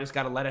 So now I just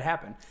got to let it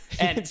happen.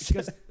 And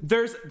because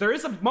there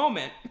is a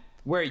moment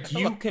where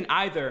you can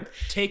either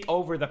take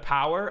over the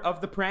power of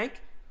the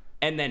prank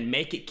and then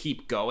make it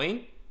keep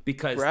going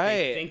because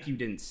they think you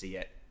didn't see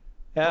it.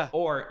 Yeah.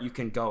 Or you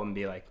can go and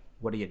be like,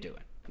 what are you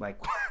doing? Like,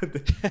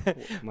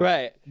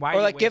 right. Why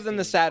or like give them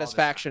the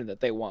satisfaction that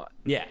they want.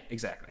 Yeah,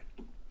 exactly.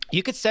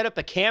 You could set up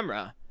a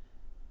camera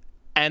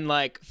and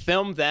like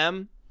film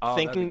them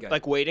thinking,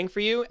 like waiting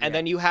for you. And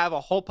then you have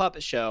a whole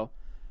puppet show.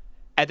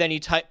 And then you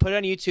put it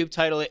on YouTube,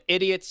 title it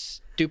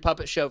Idiots Do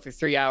Puppet Show for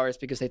 3 hours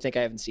because they think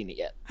I haven't seen it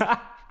yet.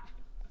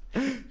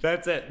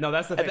 That's it. No,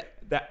 that's the thing.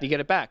 That you get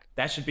it back.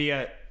 That should be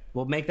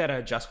we'll make that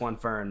a Just One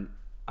Fern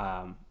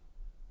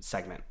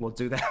segment. We'll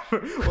do that.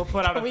 We'll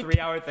put out a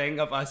 3-hour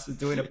thing of us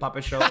doing a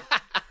puppet show.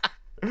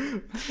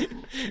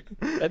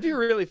 That'd be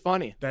really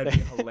funny. That'd be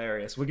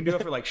hilarious. We can do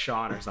it for like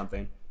Sean or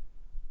something.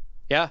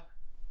 Yeah.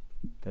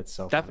 That's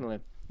so definitely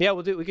funny. Yeah,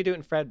 we could do it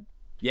in Fred.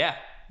 Yeah.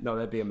 No,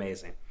 that'd be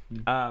amazing.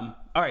 All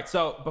right,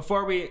 so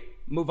before we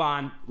move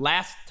on,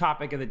 last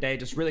topic of the day,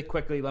 just really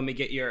quickly, let me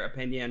get your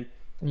opinion.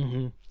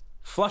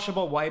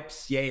 Flushable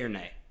wipes, yay or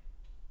nay?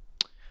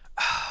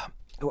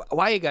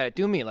 Why you gotta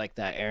do me like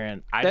that,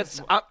 Aaron?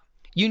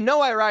 You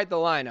know I ride the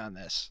line on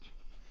this.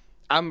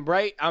 I'm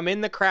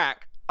in the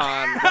crack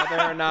on whether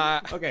or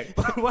not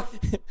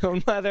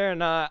whether or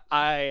not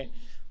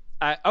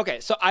okay,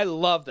 so I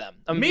love them.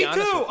 Me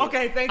too.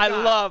 Okay, thank God.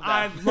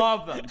 I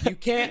love them. You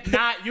can't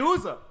not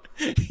use them.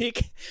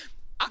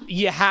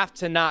 You have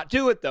to not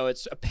do it though.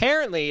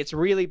 It's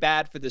really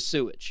bad for the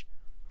sewage.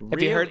 Really?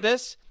 Have you heard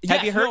this?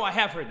 Yes, no, I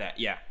have heard that.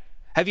 Yeah.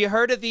 Have you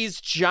heard of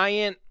these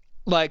giant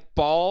like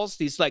balls,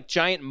 these like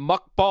giant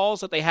muck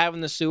balls that they have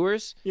in the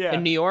sewers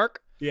in New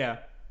York? Yeah.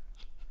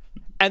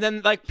 And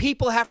then like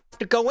people have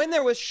to go in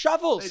there with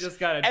shovels. They just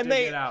gotta dig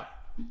it out.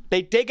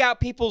 They dig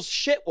out people's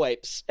shit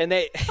wipes and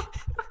they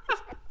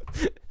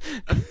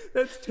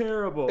That's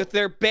terrible. With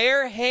their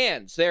bare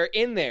hands, they're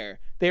in there.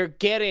 They're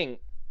getting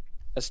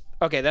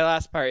okay, that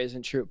last part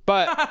isn't true.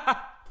 But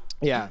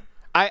yeah.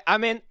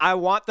 I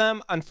want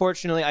them.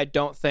 Unfortunately, I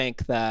don't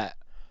think that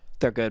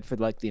they're good for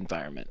like the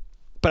environment.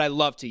 But I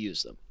love to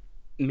use them.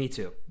 Me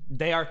too.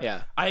 They are.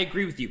 Yeah. I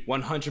agree with you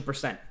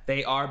 100%.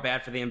 They are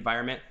bad for the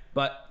environment,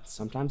 but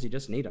sometimes you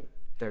just need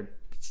them.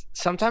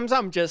 Sometimes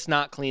I'm just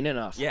not clean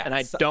enough, and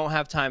I don't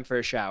have time for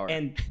a shower.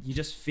 And you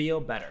just feel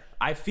better.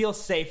 I feel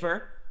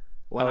safer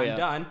when I'm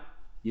done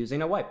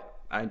using a wipe.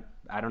 I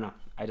don't know.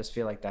 I just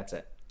feel like that's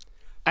it.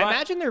 But I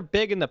imagine they're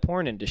big in the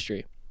porn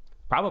industry.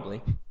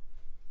 Probably.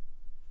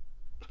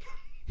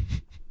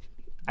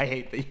 I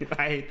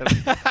hate them.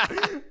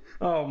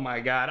 Oh my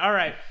God. All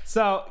right.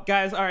 So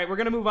guys, all right, we're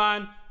going to move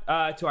on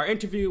to our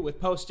interview with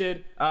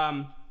Posted.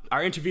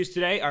 Our interviews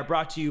today are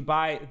brought to you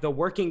by The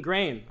Working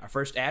Grain, our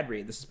first ad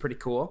read. This is pretty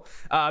cool.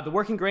 The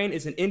Working Grain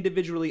is an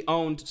individually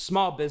owned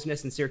small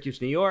business in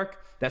Syracuse, New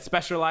York that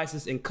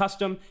specializes in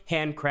custom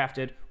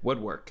handcrafted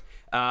woodwork.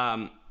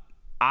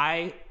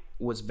 I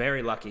was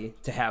very lucky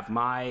to have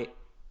my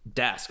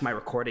desk, my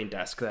recording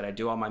desk that I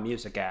do all my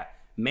music at,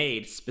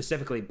 made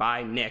specifically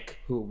by Nick,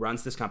 who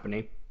runs this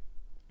company.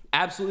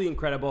 Absolutely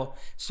incredible,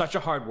 such a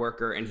hard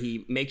worker, and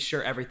he makes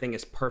sure everything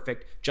is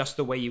perfect just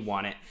the way you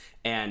want it.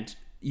 And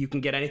you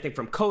can get anything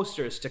from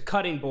coasters to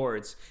cutting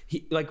boards,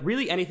 like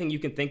really anything you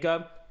can think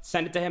of.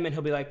 Send it to him and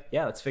he'll be like,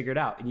 yeah, let's figure it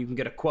out, and you can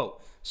get a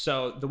quote.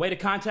 So the way to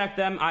contact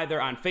them,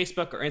 either on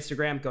Facebook or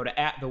Instagram, go to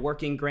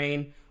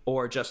 @TheWorkingGrain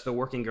or just The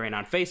Working Grain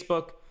on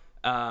Facebook,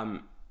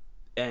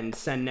 and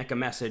send Nick a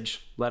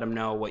message. Let him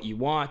know what you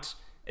want.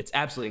 It's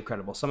absolutely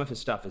incredible. Some of his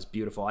stuff is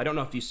beautiful. I don't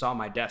know if you saw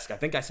my desk. I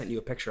think I sent you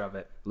a picture of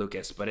it,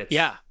 Lucas, but it's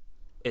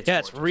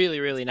it's really,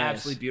 really nice.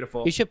 Absolutely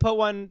beautiful. You should put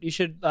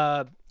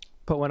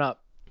one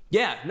up.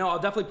 Yeah, no, I'll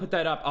definitely put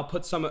that up. I'll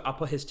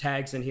put his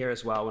tags in here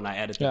as well when I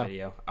edit the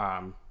video.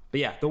 But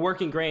yeah, The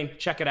Working Grain,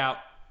 check it out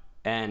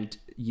and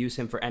use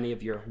him for any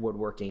of your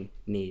woodworking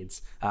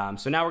needs.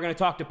 So now we're going to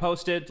talk to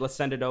Posted. Let's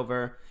send it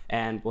over,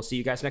 and we'll see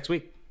you guys next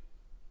week.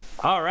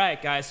 All right,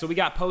 guys. So we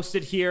got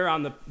Posted here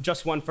on the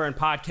Just One Fern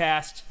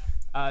podcast.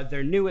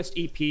 Their newest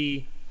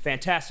EP,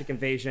 Fantastic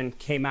Invasion,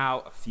 came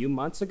out a few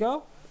months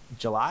ago.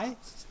 July?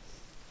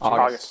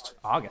 August.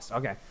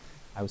 Okay.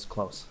 I was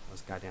close. I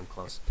was goddamn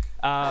close.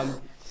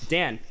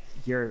 Dan,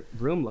 your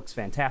room looks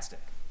fantastic,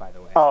 by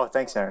the way. Oh,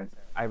 thanks, Aaron.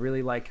 I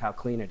really like how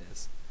clean it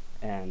is.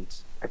 And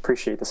I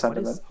appreciate the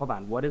sentiment.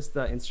 What is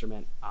the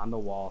instrument on the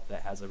wall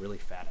that has a really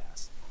fat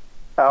ass?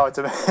 Oh,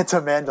 it's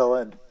a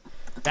mandolin.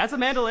 That's a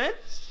mandolin?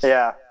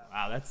 Yeah.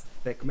 Wow, that's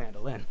thick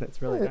mandolin.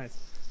 That's really nice.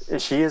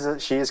 She is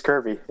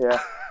curvy. Yeah.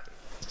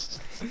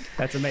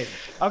 That's amazing.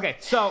 Okay,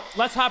 so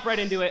let's hop right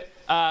into it.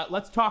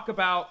 Let's talk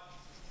about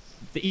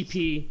the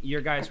EP.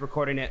 Your guys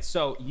recording it.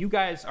 So you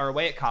guys are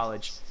away at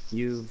college.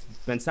 You've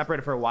been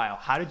separated for a while.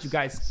 How did you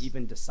guys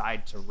even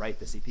decide to write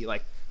this EP?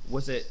 Like,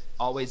 was it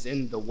always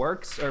in the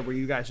works, or were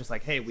you guys just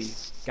like, hey, we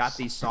got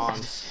these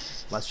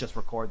songs, let's just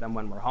record them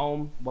when we're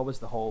home? What was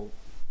the whole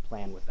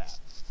plan with that?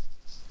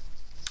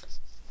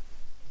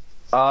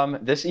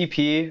 This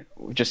EP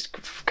just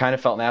kind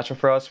of felt natural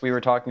for us. We were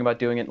talking about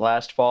doing it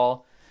last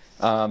fall.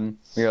 We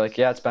were like,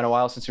 yeah, it's been a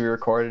while since we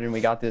recorded, and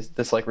we got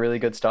this like really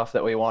good stuff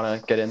that we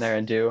want to get in there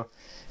and do.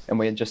 And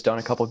we had just done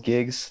a couple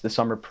gigs the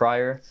summer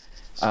prior.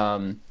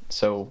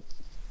 So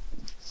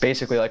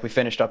basically, like, we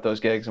finished up those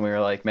gigs and we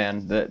were like,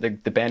 man,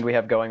 the band we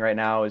have going right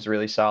now is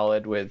really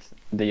solid with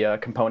the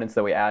components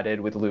that we added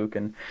with Luke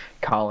and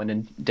Colin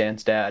and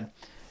Dan's dad.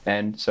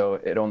 And so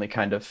it only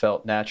kind of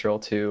felt natural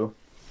to,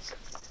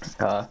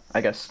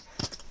 I guess,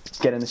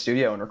 get in the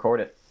studio and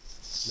record it.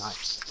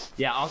 Nice.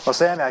 Yeah. Well,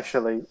 Sam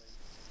actually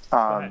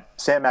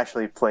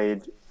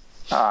played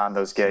on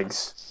those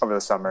gigs over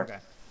the summer. Okay.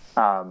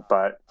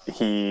 But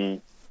he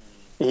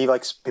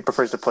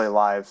prefers to play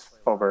live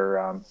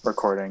over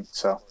recording.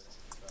 So.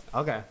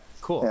 Okay.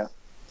 Cool. Yeah.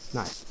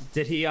 Nice.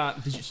 Did he?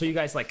 So you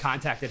guys like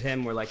contacted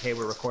him? We're like, hey,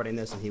 we're recording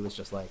this, and he was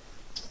just like,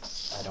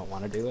 I don't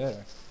want to do it.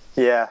 Or?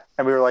 Yeah,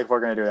 and we were like,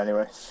 we're gonna do it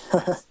anyway.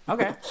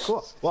 Okay.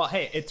 Cool. Well,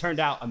 hey, it turned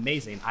out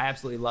amazing. I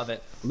absolutely love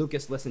it.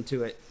 Lucas listened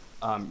to it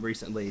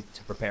recently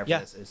to prepare for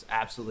this. It's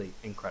absolutely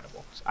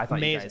incredible. I thought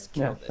you guys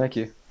killed it. Thank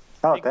you.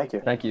 Oh, thank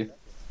you. Thank you.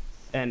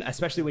 And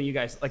especially when you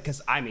guys, like,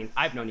 because I mean,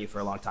 I've known you for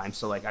a long time,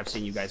 so like I've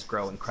seen you guys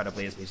grow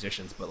incredibly as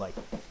musicians, but like,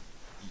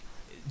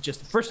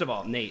 just first of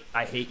all, Nate,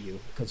 I hate you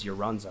because your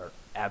runs are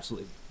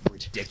absolutely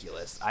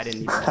ridiculous. I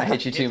didn't even. I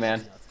hate you too,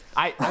 man.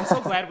 I'm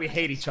so glad we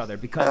hate each other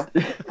because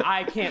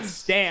I can't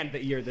stand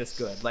that you're this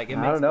good. Like, it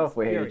makes I don't know if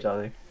we furious. hate each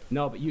other.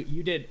 No, but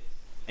you did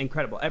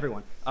incredible,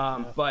 everyone.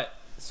 But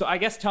so I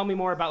guess tell me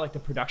more about like the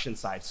production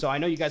side. So I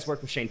know you guys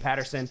worked with Shane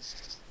Patterson.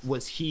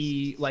 Was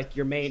he like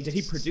your main? Did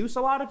he produce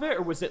a lot of it,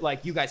 or was it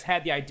like you guys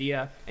had the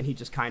idea and he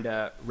just kind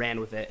of ran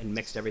with it and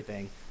mixed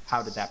everything?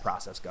 How did that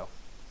process go?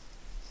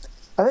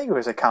 I think it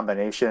was a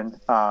combination.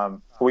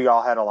 We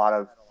all had a lot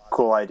of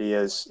cool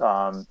ideas.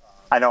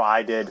 I know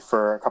I did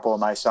for a couple of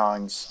my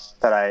songs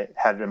that I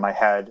had in my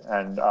head,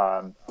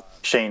 and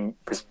Shane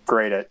was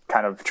great at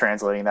kind of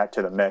translating that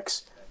to the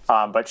mix.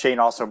 But Shane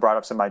also brought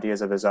up some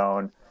ideas of his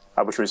own,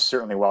 which was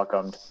certainly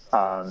welcomed.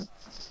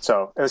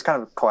 So it was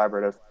kind of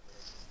collaborative.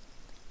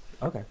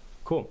 Okay,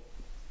 cool.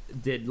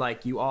 Did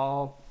like you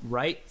all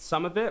write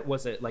some of it?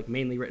 Was it like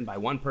mainly written by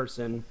one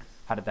person?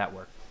 How did that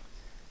work?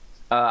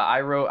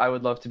 I wrote I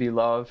Would Love to Be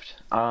Loved,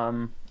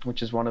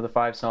 which is one of the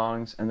 5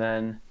 songs, and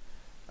then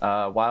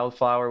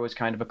Wildflower was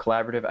kind of a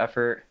collaborative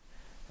effort,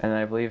 and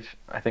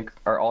I think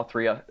are all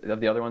 3 of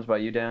the other ones by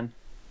you, Dan?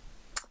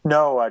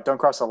 No, Don't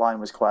Cross the Line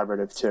was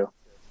collaborative too,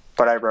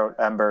 but I wrote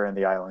Ember and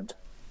The Island.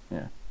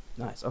 Yeah.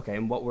 Nice. Okay,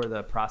 and what were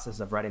the process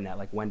of writing that?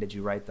 Like, when did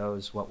you write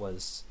those? What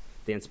was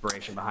the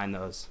inspiration behind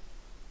those?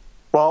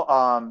 Well,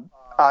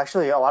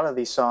 actually, a lot of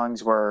these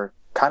songs were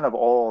kind of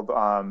old.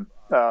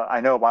 I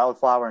know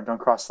Wildflower and Don't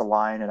Cross the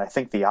Line, and I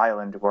think The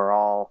Island were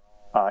all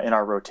in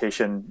our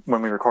rotation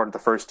when we recorded the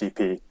first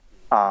EP.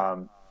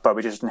 But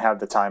we just didn't have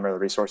the time or the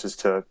resources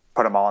to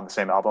put them all on the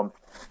same album.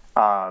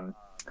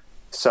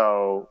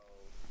 So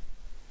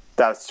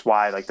that's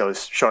why like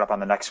those showed up on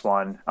the next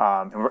one.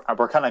 And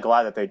we're kind of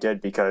glad that they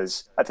did,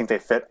 because I think they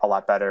fit a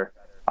lot better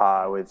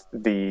with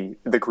the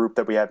group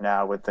that we have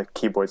now with the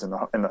keyboards and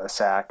the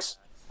sax.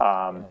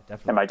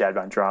 and my dad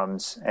on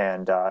drums.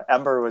 And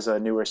Ember was a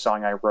newer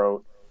song I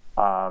wrote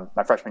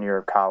my freshman year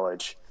of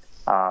college,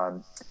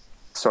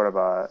 sort of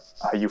a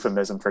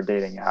euphemism for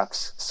dating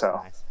apps.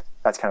 So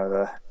that's kind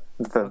of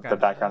the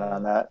background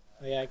on that.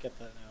 Oh, yeah, I get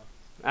that now.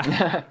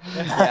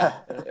 Yeah,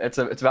 it's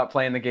about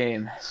playing the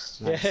game.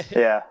 Nice.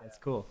 Yeah, that's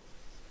cool.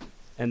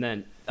 And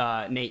then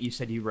Nate, you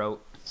said you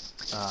wrote.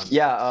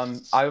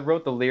 I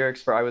wrote the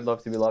lyrics for "I Would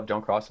Love to Be Loved,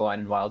 Don't Cross the Line"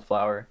 in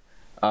Wildflower.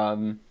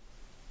 Nice.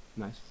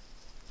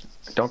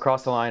 "Don't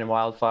Cross the Line" in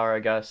Wildflower, I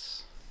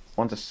guess.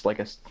 One's just like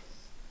a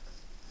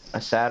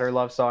sadder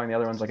love song. The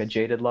other one's like a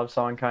jaded love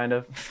song, kind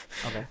of.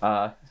 Okay.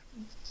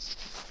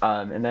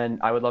 And then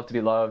 "I Would Love to Be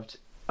Loved,"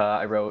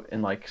 I wrote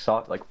in like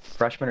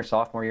freshman or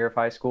sophomore year of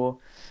high school.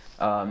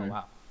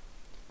 Wow.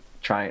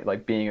 Trying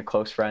being a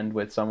close friend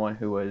with someone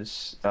who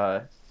was,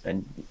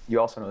 and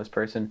you also know this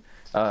person,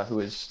 who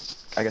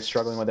was, I guess,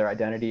 struggling with their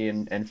identity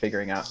and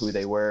figuring out who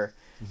they were,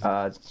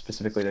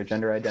 specifically their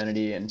gender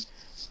identity, and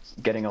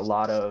getting a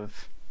lot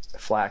of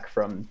flack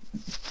from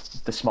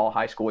the small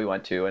high school we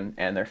went to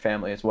and their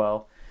family as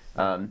well.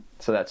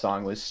 So that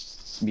song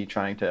was me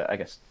trying to, I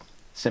guess,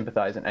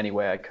 sympathize in any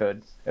way I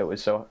could. It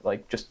was so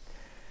just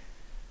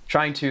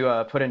trying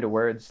to put into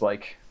words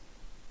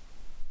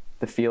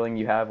the feeling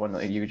you have when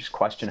you just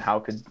question how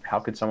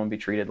could someone be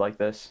treated like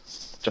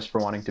this just for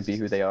wanting to be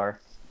who they are.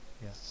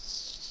 Yeah.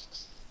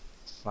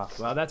 Wow.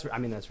 Well, that's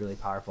really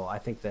powerful. I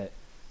think that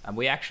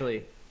we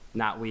actually,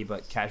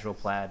 but Casual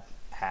Plaid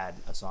had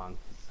a song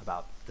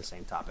about the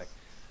same topic.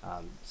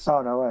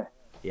 Oh, no way.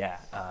 Yeah.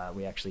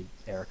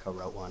 Erica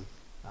wrote one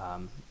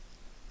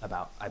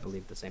about, I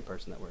believe, the same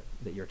person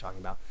that you're talking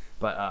about.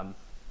 But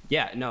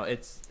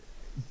it's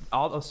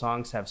all those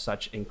songs have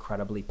such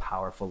incredibly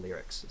powerful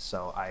lyrics.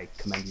 So I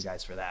commend you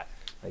guys for that.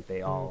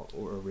 They all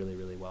were really,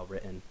 really well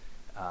written.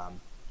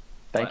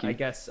 Thank you. I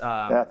guess.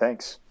 Yeah,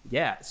 thanks.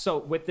 Yeah. So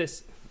with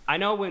this, I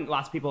know when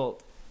lots of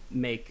people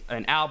make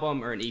an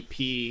album or an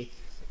EP,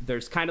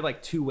 there's kind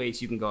of two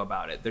ways you can go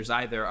about it. There's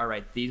either, all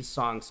right, these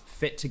songs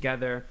fit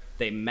together,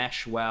 they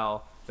mesh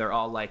well, they're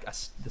all the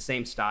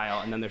same style,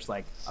 and then there's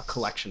a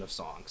collection of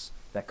songs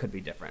that could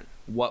be different.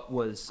 What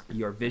was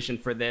your vision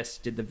for this?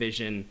 Did the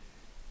vision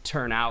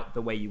turn out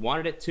the way you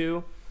wanted it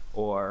to,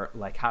 or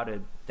how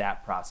did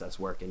that process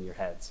work in your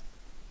heads?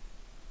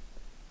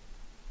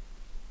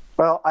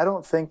 Well, I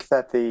don't think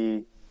that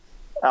the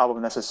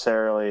album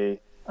necessarily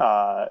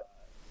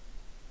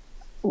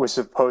was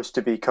supposed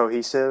to be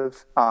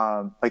cohesive.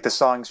 The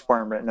songs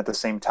weren't written at the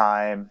same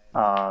time.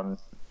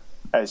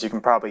 As you can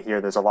probably hear,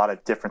 there's a lot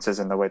of differences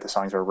in the way the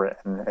songs were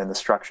written and the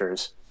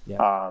structures.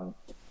 Yeah.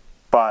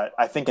 But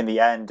I think in the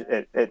end,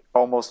 it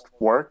almost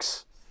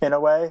works in a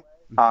way.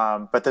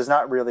 But there's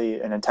not really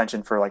an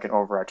intention for an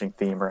overarching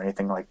theme or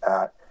anything like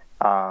that.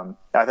 I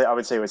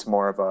would say it was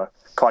more of a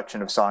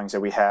collection of songs that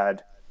we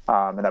had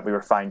and that we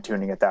were fine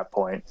tuning at that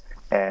point,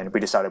 and we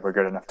decided we're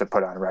good enough to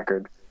put on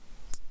record.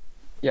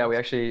 Yeah,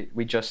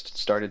 we just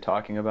started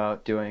talking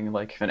about doing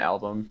an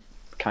album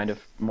kind of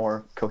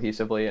more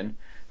cohesively and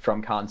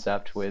from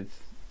concept with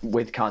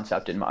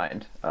concept in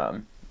mind,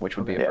 which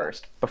would be a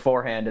first.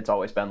 Beforehand, it's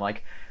always been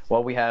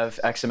we have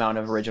X amount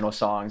of original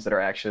songs that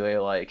are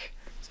actually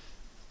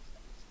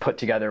put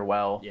together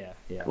well.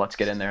 Yeah. Let's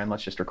get in there and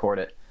let's just record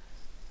it.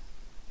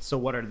 So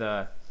what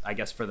are I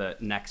guess for the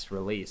next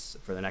release,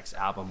 for the next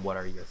album, what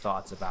are your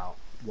thoughts about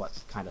what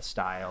kind of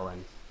style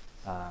and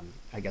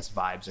I guess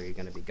vibes are you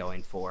going to be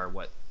going for?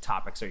 What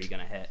topics are you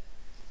going to hit?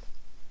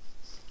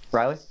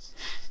 Riley?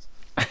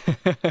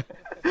 I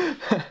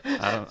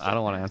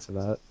don't want to answer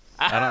that.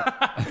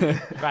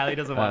 Riley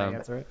doesn't want to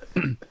answer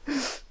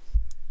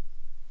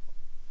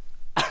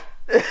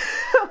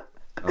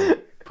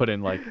it. Put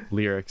in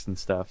lyrics and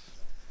stuff.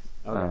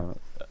 Okay.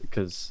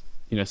 Because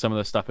some of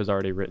the stuff is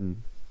already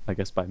written, I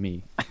guess, by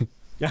me.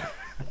 Yeah.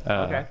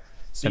 Okay.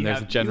 So and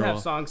you have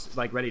songs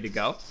ready to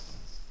go?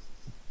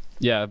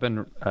 Yeah, I've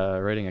been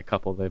writing a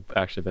couple. They've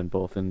actually been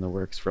both in the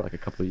works for a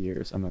couple of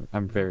years.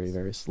 I'm very,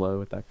 very slow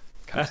with that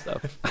kind of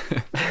stuff.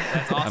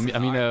 That's awesome.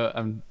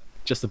 I'm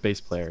just a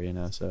bass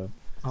player, so.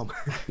 Oh.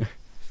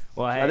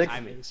 Well, hey,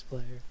 I'm a bass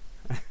player.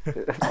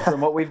 From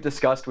what we've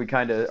discussed, we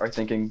kind of are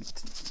thinking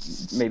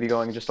maybe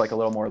going just a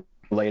little more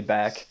laid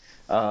back.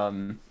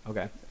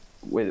 Okay.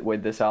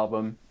 With this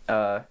album,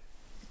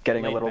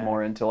 getting a little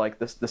more into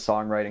the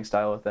songwriting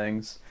style of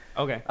things.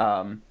 Okay.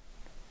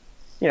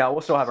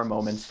 We'll still have our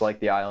moments like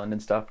The Island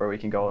and stuff where we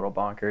can go a little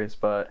bonkers,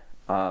 but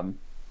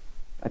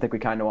I think we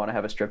kind of want to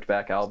have a stripped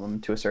back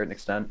album to a certain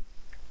extent.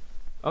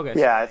 Okay.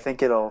 Yeah, I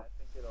think it'll.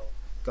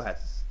 Go ahead.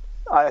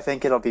 I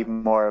think it'll be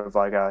more of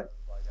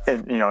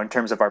in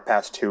terms of our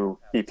past two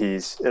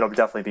EPs, it'll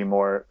definitely be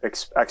more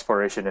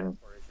exploration and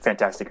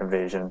Fantastic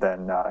Invasion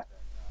than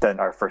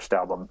our first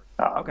album.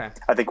 Okay.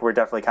 I think we're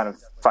definitely kind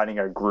of finding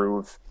our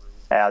groove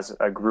as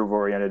a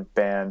groove-oriented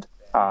band,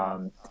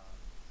 and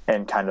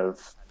kind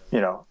of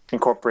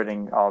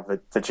incorporating all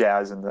the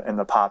jazz and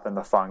the pop and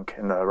the funk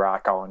and the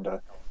rock all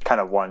into kind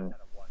of one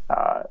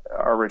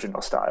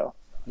original style.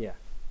 Yeah.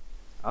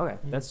 Okay,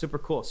 that's super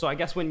cool. So I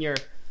guess when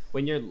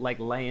when you're like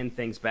laying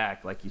things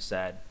back, like you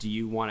said, do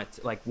you want it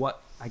to, like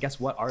what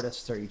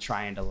artists are you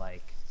trying to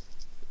like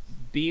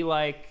be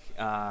like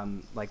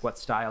what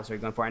styles are you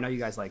going for? I know you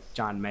guys like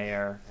John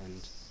Mayer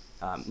and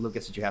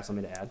Lucas, did you have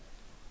something to add?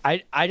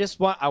 I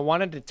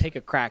wanted to take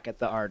a crack at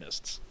the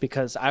artists,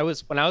 because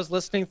when I was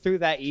listening through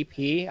that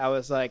EP, I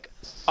was like,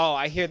 oh,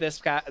 I hear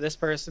this guy, this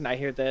person, I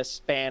hear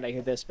this band, I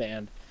hear this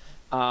band.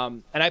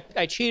 And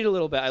I cheated a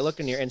little bit. I looked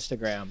in your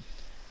Instagram.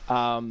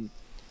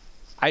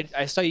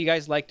 I saw you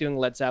guys like doing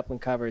Led Zeppelin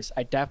covers.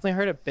 I definitely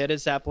heard a bit of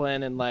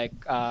Zeppelin and like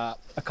a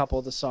couple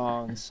of the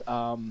songs.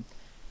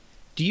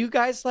 Do you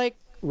guys like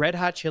Red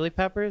Hot Chili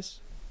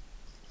Peppers?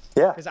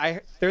 Yeah.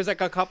 Because there's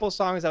like a couple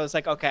songs I was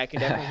like, okay, I can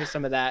definitely hear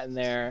some of that in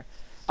there.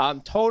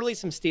 Totally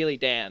some Steely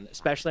Dan,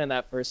 especially in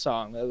that first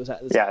song. It was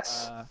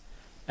yes.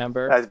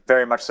 Ember. That's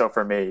very much so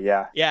for me.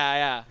 Yeah.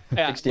 Yeah.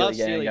 Love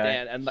Steely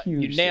Dan, and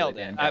you nailed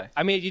it.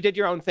 I mean, you did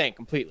your own thing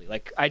completely.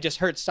 Like, I just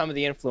heard some of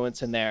the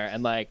influence in there,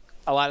 and like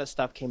a lot of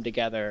stuff came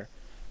together.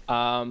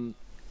 And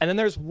then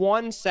there's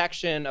one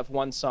section of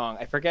one song,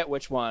 I forget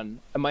which one.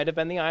 It might have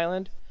been The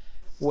Island,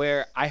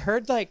 where I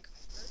heard like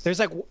there's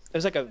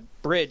like a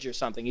bridge or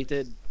something. He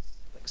did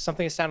like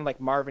something that sounded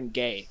like Marvin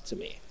Gaye to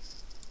me.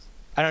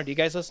 I don't know. Do you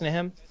guys listen to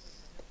him?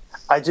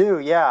 I do.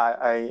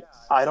 Yeah.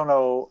 I don't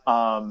know.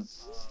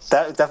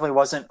 That definitely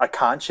wasn't a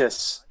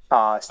conscious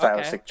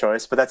stylistic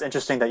choice, but that's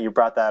interesting that you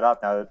brought that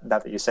up. Now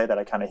that you say that,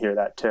 I kind of hear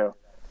that too.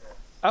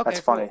 Okay, that's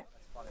funny.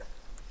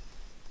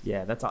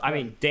 Yeah, that's all. I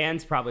mean,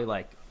 Dan's probably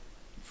like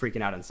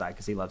freaking out inside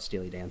because he loves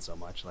Steely Dan so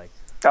much. Like,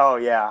 oh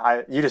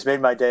yeah, you just made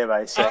my day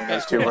by saying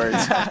those two words.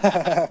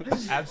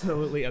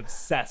 Absolutely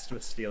obsessed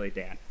with Steely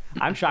Dan.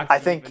 I'm shocked.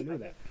 Even knew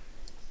that.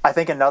 I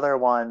think another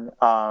one,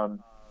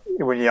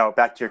 when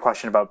back to your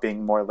question about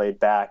being more laid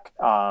back,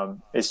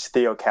 is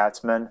Theo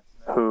Katzman,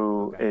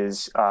 who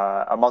is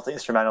a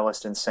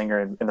multi-instrumentalist and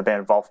singer in the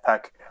band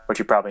Wolfpack, which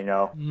you probably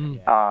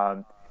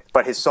know.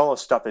 But his solo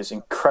stuff is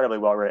incredibly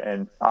well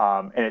written,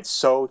 and it's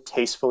so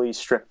tastefully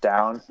stripped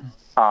down.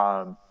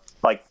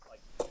 Like,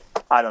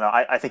 I don't know.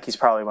 I think he's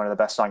probably one of the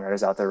best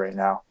songwriters out there right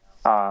now,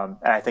 and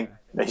I think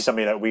that he's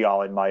somebody that we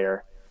all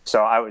admire.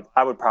 So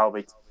I would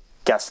probably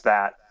guess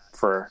that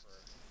for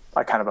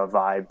a kind of a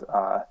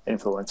vibe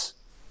influence.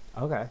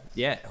 Okay.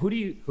 Yeah. Who do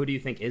you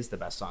think is the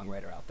best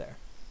songwriter out there?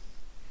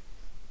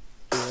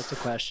 Ooh, that's a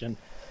question.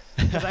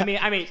 I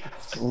mean,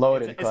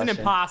 loaded. It's an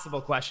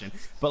impossible question.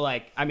 But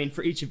like, I mean,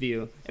 for each of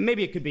you, and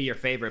maybe it could be your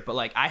favorite, but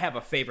like, I have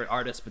a favorite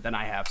artist, but then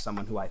I have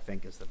someone who I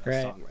think is the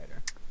best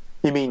songwriter.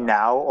 You mean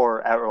now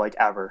or like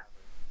ever?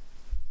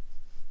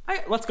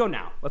 Let's go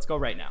now. Let's go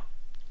right now.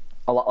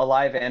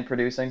 Alive and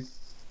producing?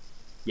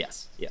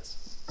 Yes.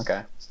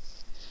 Okay.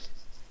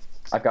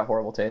 I've got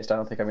horrible taste. I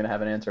don't think I'm going to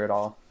have an answer at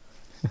all.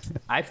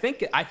 I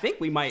think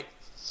we might,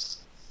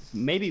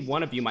 maybe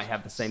one of you might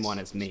have the same one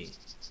as me.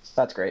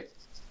 That's great.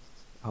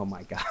 Oh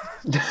my God.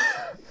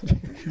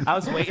 I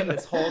was waiting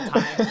this whole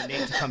time for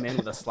Nate to come in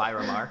with a sly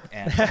remark.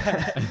 And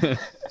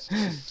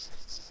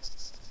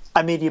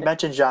I mean, you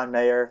mentioned John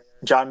Mayer.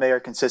 John Mayer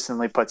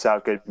consistently puts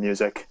out good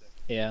music.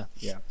 Yeah.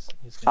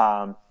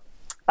 I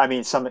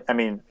mean, some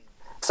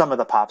of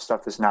the pop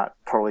stuff is not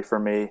totally for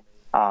me.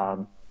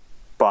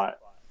 But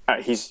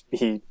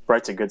he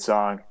writes a good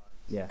song.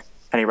 Yeah.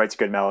 And he writes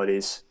good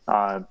melodies.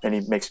 And he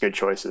makes good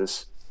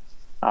choices.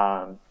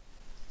 Yeah,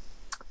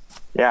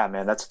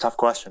 man, that's a tough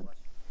question.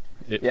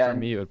 For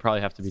me, it would probably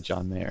have to be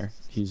John Mayer.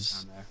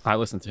 I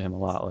listen to him a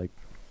lot. Like,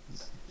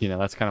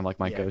 that's kind of like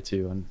my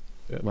go-to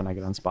when I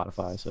get on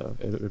Spotify. So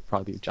it would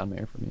probably be John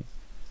Mayer for me.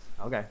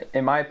 Okay.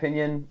 In my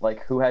opinion,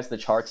 like who has the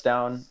charts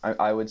down,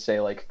 I would say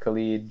like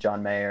Khalid,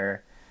 John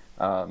Mayer,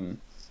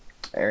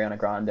 Ariana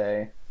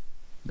Grande,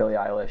 Billie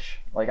Eilish.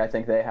 Like I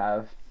think they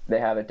have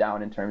it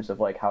down in terms of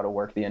like how to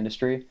work the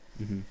industry.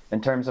 Mm-hmm.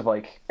 In terms of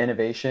like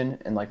innovation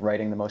and like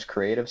writing the most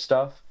creative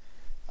stuff.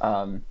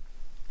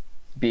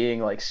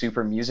 Being like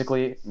super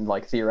musically,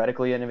 like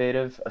theoretically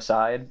innovative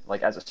aside,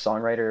 like as a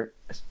songwriter,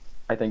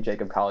 I think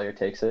Jacob Collier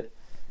takes it.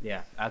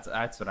 Yeah,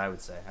 that's what I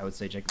would say. I would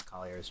say Jacob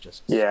Collier is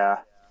just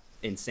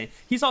insane.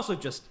 He's also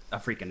just a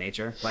freak of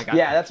nature. Like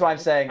that's why I'm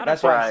saying.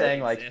 That's why I'm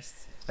saying like.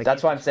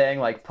 That's why I'm saying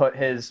like put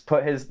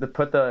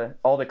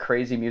all the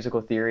crazy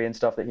musical theory and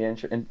stuff that he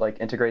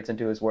integrates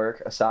into his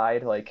work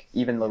aside, like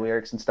even the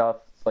lyrics and stuff.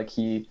 Like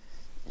he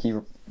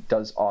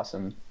does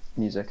awesome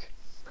music.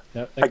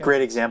 Yep, a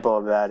great example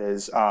of that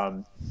is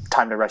Time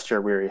to Rest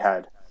Your Weary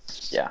Head.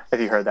 Yeah. If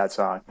you heard that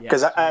song.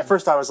 Because at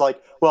first I was like,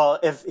 well,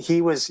 if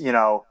he was,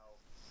 like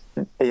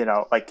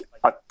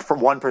for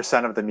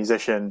 1% of the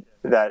musician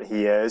that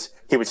he is,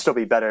 he would still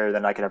be better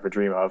than I could ever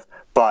dream of.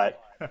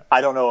 But I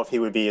don't know if he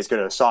would be as good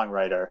a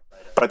songwriter.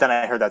 But then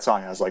I heard that song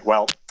and I was like,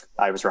 well,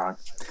 I was wrong.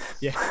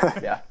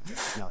 Yeah.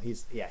 No,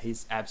 he's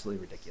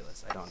absolutely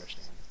ridiculous. I don't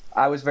understand.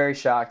 I was very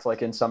shocked,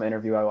 like in some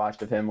interview I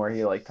watched of him where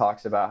he like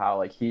talks about how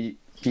like he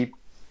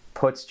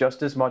puts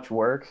just as much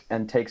work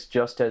and takes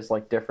just as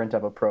like different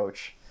of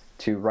approach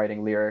to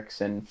writing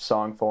lyrics and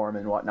song form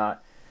and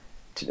whatnot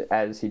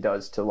as he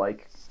does to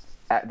like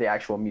at the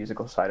actual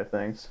musical side of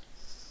things.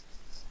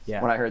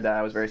 Yeah. When I heard that,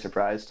 I was very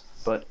surprised,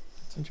 but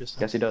It's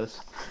interesting. Yes, he does.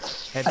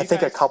 I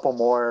think a couple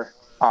more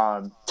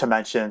to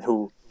mention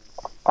who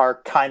are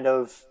kind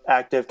of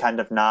active, kind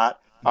of not.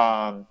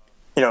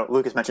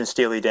 Lucas mentioned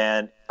Steely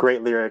Dan,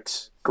 great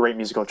lyrics, great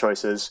musical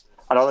choices.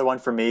 Another one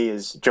for me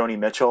is Joni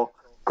Mitchell,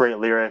 great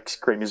lyrics,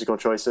 great musical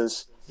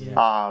choices.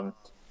 Yeah.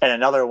 And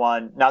another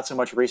one, not so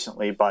much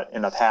recently, but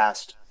in the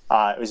past,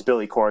 it was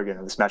Billy Corgan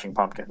of the Smashing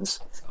Pumpkins.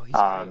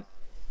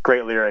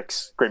 Great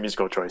lyrics, great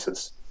musical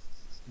choices.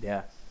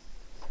 Yeah.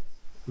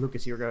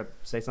 Lucas, you were going to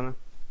say something?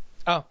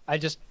 Oh,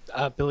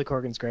 Billy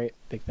Corgan's great.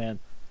 Big fan.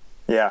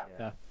 Yeah.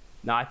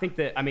 No, I think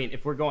that,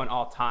 if we're going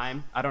all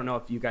time, I don't know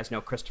if you guys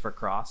know Christopher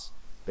Cross,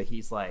 but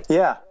he's like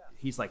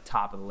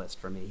top of the list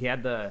for me. He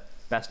had the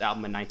best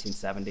album in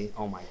 1970.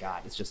 Oh my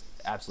God. It's just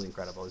absolutely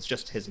incredible. It's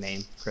just his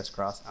name, Chris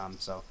Cross.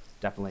 So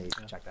definitely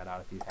check that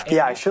out if you have.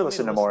 Yeah, I should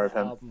listen to more of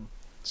him.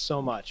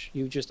 So much.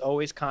 You just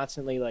always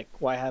constantly like,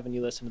 why haven't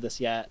you listened to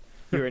this yet?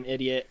 You're an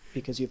idiot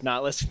because you've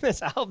not listened to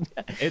this album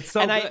yet. It's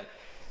so good.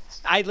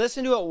 I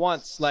listened to it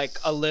once, like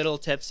a little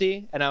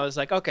tipsy, and I was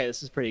like, okay,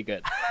 this is pretty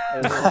good.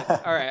 And like,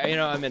 all right,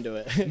 I'm into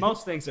it.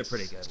 Most things are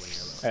pretty good when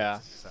you're little. Yeah.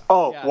 So.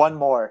 One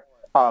more.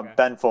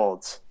 Ben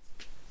Folds.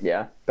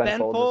 Yeah, Ben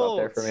Folds is up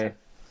there for me.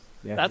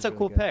 Yeah, that's a really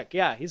cool pick.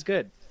 Yeah, he's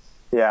good.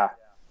 Yeah.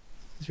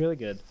 He's really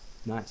good.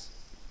 Nice.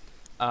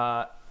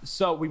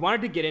 So we wanted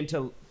to get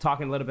into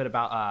talking a little bit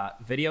about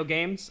video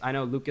games. I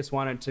know Lucas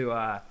wanted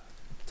to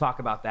talk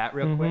about that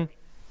real quick.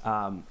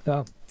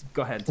 Go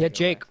ahead. Yeah,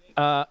 Jake.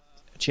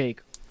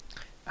 Jake.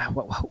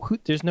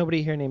 There's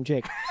nobody here named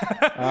Jake.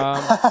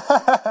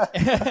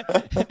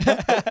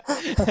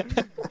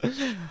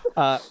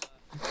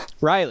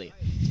 Riley.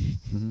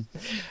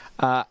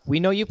 Mm-hmm. We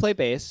know you play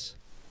bass.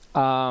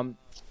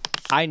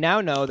 I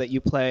now know that you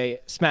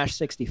play Smash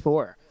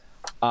 64.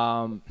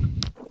 Can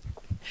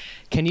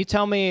you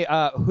tell me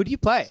who do you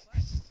play?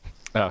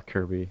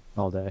 Kirby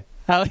all day.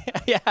 Oh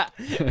yeah,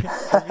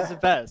 Kirby's the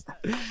best.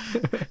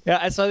 Yeah,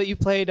 I saw that you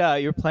played.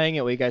 You were playing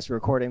it while you guys were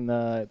recording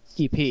the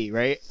EP,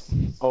 right?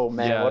 Oh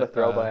man, what a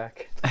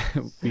throwback!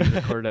 We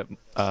recorded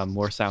at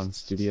More Sound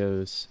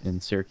Studios in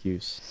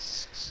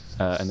Syracuse,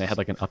 and they had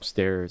like an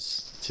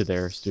upstairs to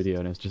their studio,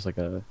 and it was just like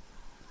a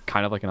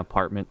kind of like an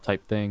apartment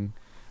type thing,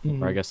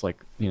 where I guess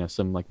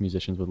some like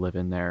musicians would live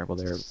in there while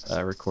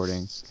they're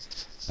recording,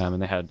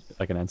 and they had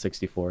like an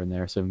N64 in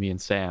there. So me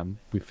and Sam,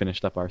 we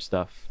finished up our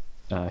stuff.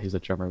 He's a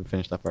drummer. We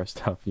finished up our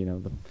stuff,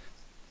 and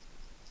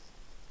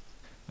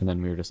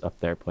then we were just up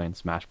there playing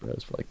Smash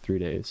Bros for like 3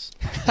 days.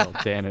 While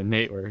Dan and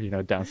Nate were,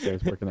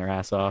 downstairs working their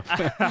ass off.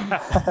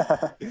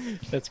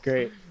 That's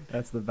great.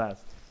 That's the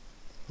best.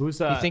 Who's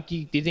do you think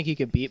you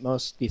could beat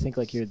most? Do you think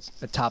like you're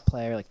a top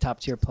player, like top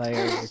tier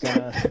player? You're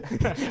gonna.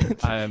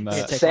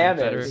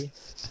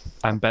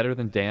 I'm better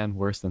than Dan,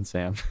 worse than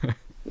Sam.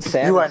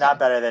 You are not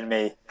better than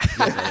me.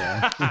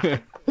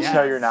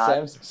 No, you're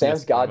not.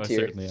 Sam's god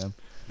tier.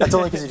 That's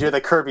only because you do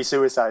the Kirby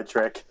suicide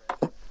trick.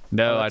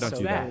 No, I don't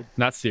do that.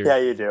 Not serious. Yeah,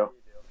 you do.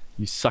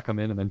 You suck them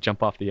in and then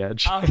jump off the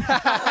edge.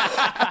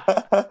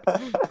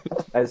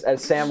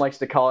 As Sam likes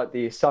to call it,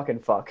 the suck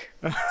and fuck.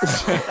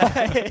 That's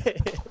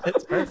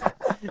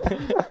perfect.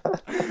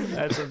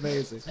 That's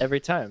amazing.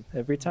 Every time.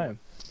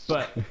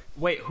 But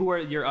wait, who are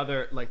your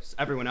other,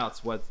 everyone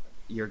else, what's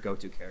your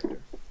go-to character?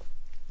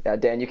 Yeah,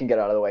 Dan, you can get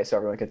out of the way so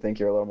everyone can think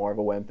you're a little more of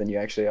a wimp than you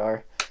actually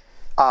are.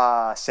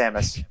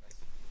 Samus.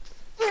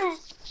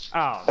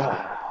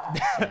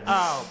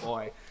 Oh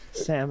boy.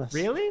 Samus.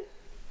 Really?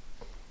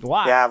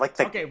 Why? Yeah, like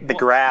the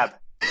grab.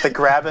 The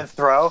grab and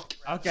throw.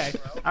 Okay.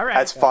 All right.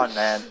 That's fun,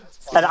 man.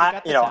 And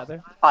I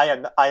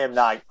am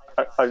not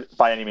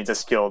by any means a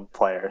skilled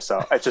player,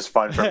 so it's just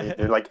fun for me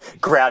to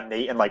grab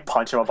Nate and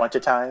punch him a bunch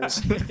of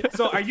times.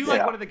 So are you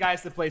one of the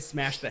guys that plays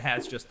Smash that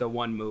has just the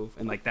one move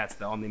and that's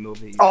the only move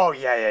that you Oh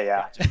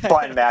yeah. Gotcha.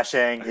 Button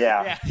mashing,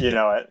 yeah. You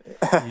know it.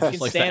 You can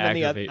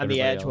stand on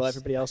the edge while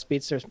everybody else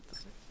beats their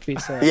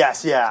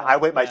Yes, I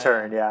wait my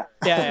turn, yeah.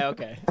 Yeah,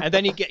 okay. And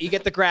then you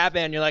get the grab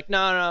in, you're like,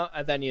 no,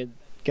 and then you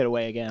get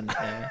away again.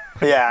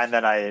 Yeah, and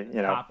then I,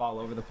 pop all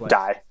over the place.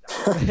 Die.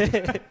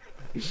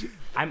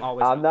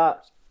 I'm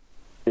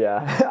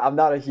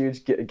not a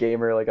huge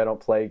gamer. I don't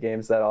play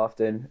games that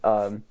often.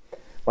 When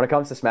it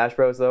comes to Smash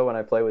Bros, though, when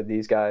I play with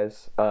these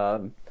guys,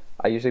 I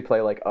usually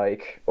play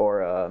Ike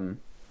or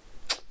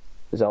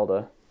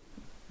Zelda.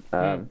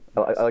 I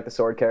like the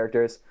sword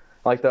characters.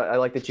 I like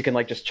that you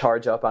can just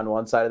charge up on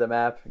one side of the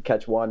map,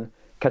 catch one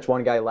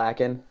guy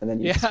lacking, and then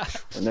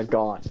and they're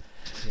gone.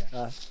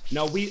 Yeah.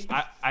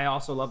 I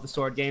also love the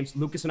sword games.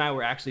 Lucas and I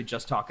were actually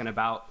just talking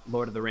about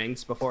Lord of the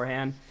Rings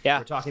beforehand. Yeah.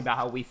 We're talking about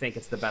how we think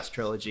it's the best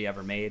trilogy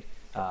ever made.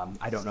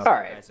 I don't know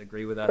if you guys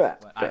agree with us,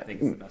 but I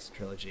think it's the best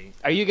trilogy.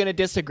 Are you going to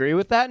disagree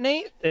with that,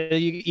 Nate?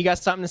 You got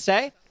something to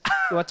say?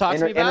 You want to talk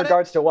to me about it? In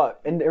regards to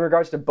what? In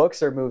regards to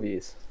books or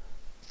movies?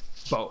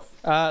 Both.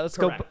 Let's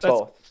Correct. Go.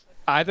 Both.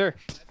 Either.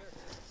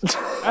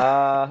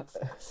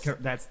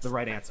 That's the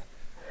right answer.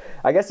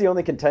 I guess the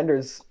only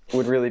contenders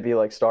would really be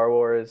Star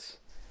Wars.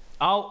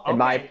 Oh,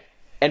 okay.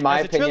 In my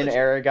opinion,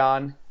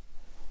 Aragon.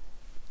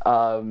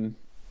 The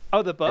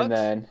book. And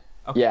then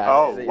Okay. Yeah.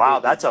 Oh, wow,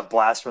 that's a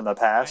blast from the I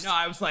past. know.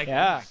 I was like,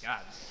 Yeah. oh my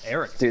god,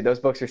 Eric. Dude, those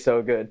books are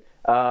so good.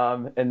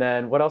 And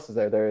then what else is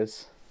there?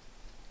 There's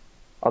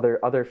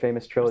other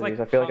famous trilogies.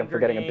 I feel like I'm Hunger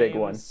forgetting a big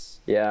one. Games.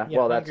 Yeah. Yeah,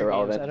 Well, that's Hunger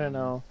Games, irrelevant. I don't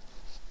know.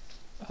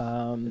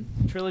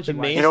 Trilogy. The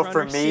wise. Maze You know, Runner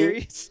for me-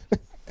 series.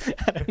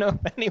 I don't know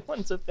if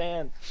anyone's a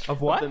fan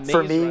Of what? the Maze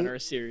For me- Runner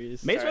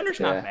series. Maze Sorry. Runner's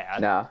not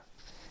bad. Nah.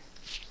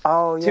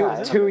 Oh,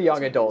 yeah. Two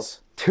young adults.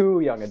 Two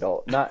young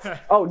adult. Not.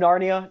 Oh,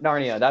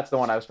 Narnia. That's the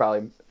one I was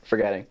probably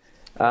forgetting.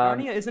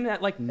 Narnia, isn't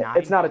that like 9?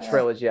 It's not a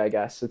trilogy, I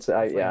guess. It's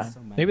yeah. So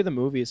many. Maybe the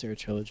movies are a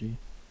trilogy.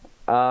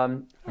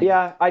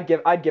 Yeah, I'd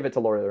give it to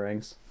Lord of the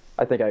Rings.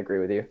 I think I agree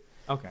with you.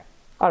 Okay.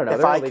 I don't know. If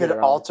they're I leaguing could their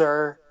own.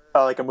 alter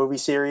like a movie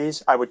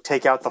series, I would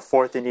take out the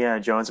fourth Indiana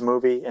Jones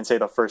movie and say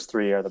the first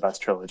 3 are the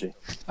best trilogy.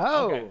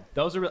 Oh, Okay.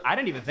 Those are. I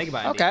didn't even think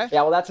about it. okay.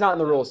 Yeah, well, that's not in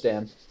the rules,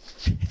 Dan.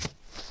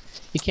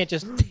 You can't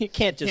just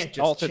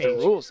alter the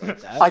change. rules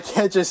like that. I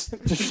can't just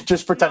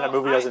pretend a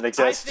movie doesn't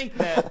exist.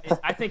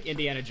 I think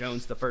Indiana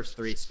Jones, the first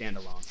 3 stand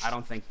alone. I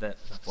don't think that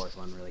the fourth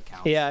one really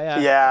counts. Yeah.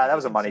 Yeah, that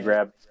was a money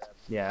grab.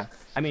 Yeah.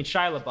 I mean,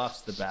 Shia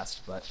LaBeouf's the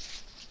best, but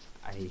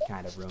he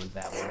kind of ruined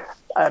that one.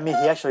 I mean,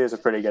 he actually is a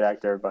pretty good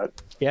actor, but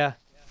Yeah.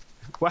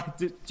 What?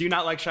 Do you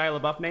not like Shia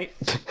LaBeouf,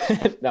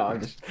 Nate? No,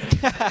 I'm just.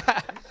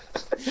 Shia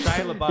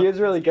LaBeouf. He is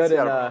really good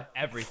in.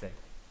 everything.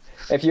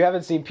 If you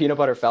haven't seen Peanut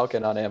Butter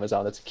Falcon on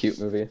Amazon, that's a cute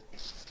movie.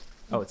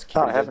 Oh, it's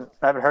oh, cute.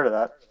 I haven't heard of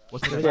that.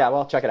 What's it about? Yeah,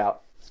 well, check it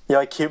out. You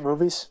like cute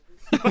movies?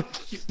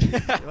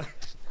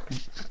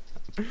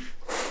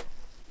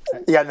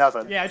 Yeah,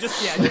 nothing.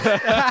 Just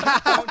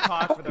don't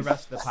talk for the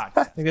rest of the podcast.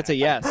 I think that's a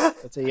yes.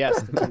 That's a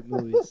yes to keep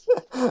movies.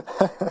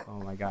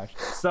 Oh my gosh.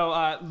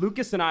 So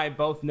Lucas and I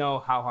both know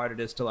how hard it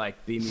is to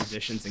like be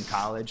musicians in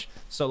college.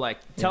 So like,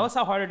 tell us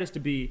how hard it is to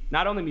be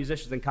not only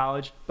musicians in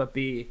college, but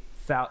be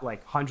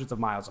like hundreds of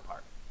miles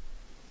apart.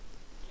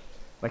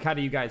 Like, how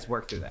do you guys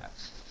work through that?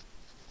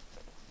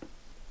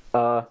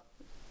 I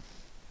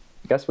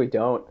guess we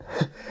don't.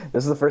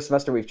 This is the first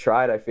semester we've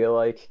tried, I feel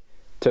like,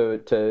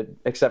 to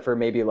except for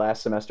maybe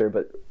last semester,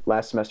 but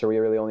last semester we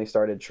really only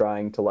started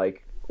trying to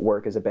like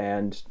work as a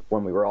band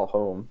when we were all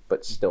home,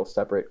 but still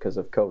separate because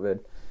of COVID.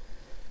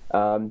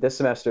 This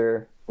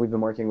semester we've been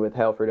working with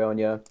Hail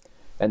Fredonia,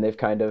 and they've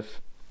kind of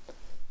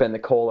been the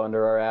coal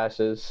under our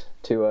asses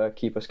to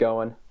keep us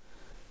going.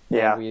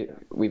 Yeah. And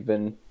we've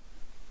been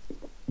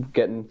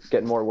getting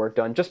more work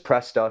done, just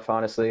press stuff,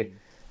 honestly.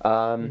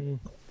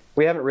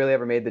 We haven't really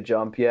ever made the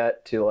jump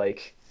yet to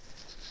like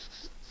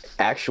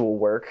actual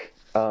work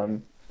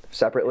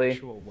separately.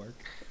 Actual work.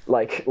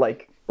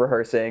 Like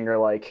rehearsing or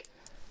like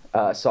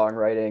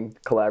songwriting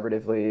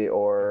collaboratively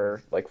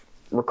or like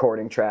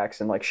recording tracks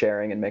and like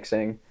sharing and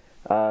mixing.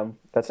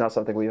 That's not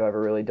something we've ever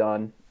really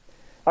done.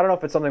 I don't know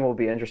if it's something we'll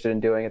be interested in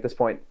doing at this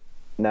point.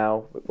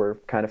 Now we're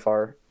kind of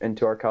far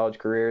into our college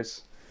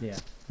careers. Yeah.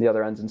 The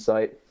other end's in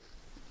sight,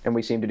 and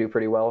we seem to do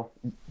pretty well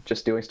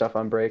just doing stuff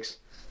on breaks,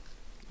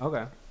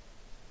 Okay.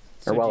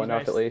 or well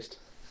enough at least.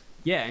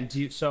 Yeah,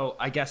 and so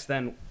I guess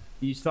then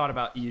you thought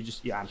about you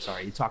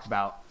talked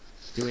about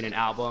doing an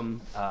album.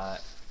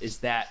 Is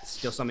that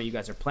still something you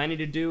guys are planning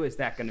to do? Is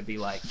that going to be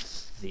like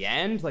the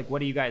end? Like, what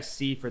do you guys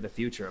see for the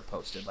future of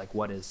Posted? Like,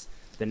 what is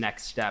the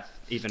next step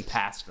even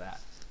past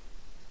that?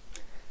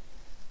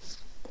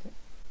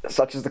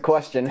 Such is the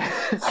question.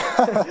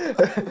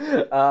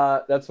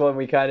 That's one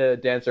we kind of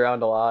dance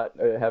around a lot.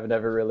 Haven't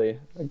ever really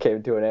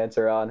came to an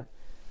answer on.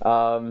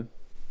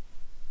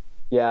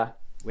 Yeah,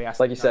 We asked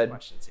like you said,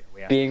 questions here.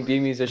 We asked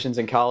being musicians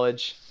in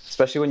college,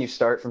 especially when you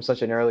start from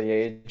such an early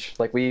age.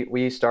 Like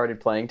we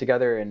started playing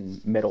together in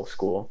middle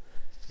school.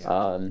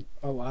 Oh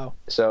wow.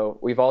 So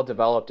we've all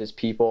developed as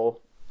people.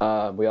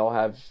 We all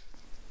have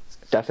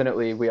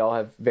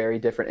very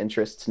different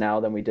interests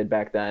now than we did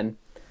back then.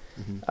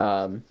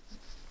 Mm-hmm.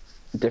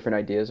 Different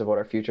ideas of what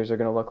our futures are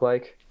going to look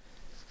like.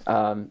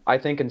 I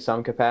think in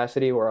some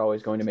capacity we're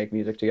always going to make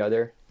music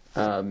together.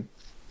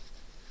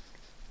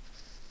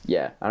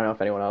 Yeah, I don't know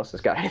if anyone else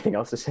has got anything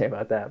else to say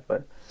about that,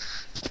 but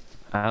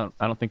I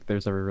don't think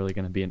there's ever really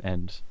going to be an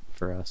end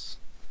for us.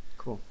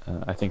 Cool.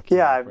 I think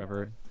Yeah, if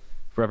we're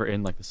ever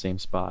in like the same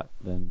spot,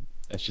 then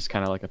it's just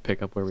kind of like a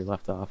pick up where we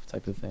left off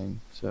type of thing.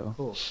 So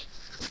Cool.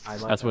 I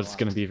like that's that what a it's lot.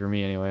 going to be for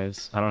me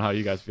anyways. I don't know how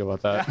you guys feel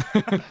about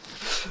that.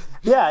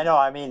 Yeah, I know.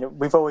 I mean,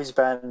 we've always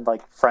been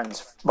like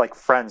friends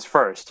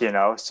first, you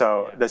know.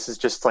 So Yeah. this is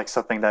just like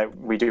something that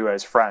we do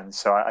as friends.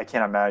 So I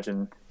can't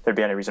imagine there'd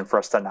be any reason for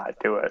us to not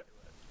do it.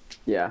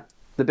 yeah.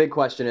 The big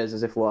question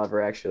is if we'll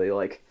ever actually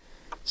like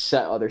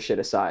set other shit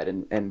aside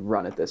and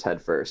run at this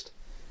head first.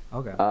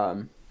 Okay.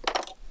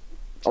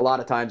 A lot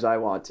of times I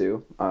want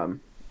to. I don't,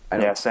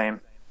 Yeah, same.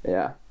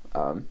 Yeah.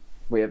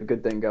 We have a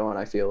good thing going,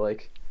 I feel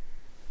like.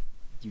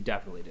 You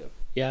definitely do.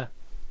 Yeah.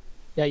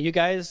 Yeah, you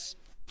guys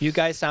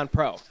sound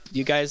pro.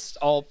 You guys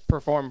all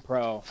perform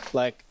pro.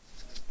 Like,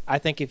 I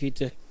think if you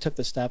took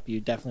the step, you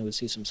definitely would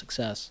see some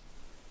success.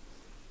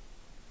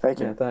 Thank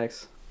you. Yeah,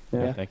 thanks.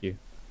 Yeah. Thank you.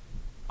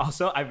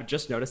 Also, I've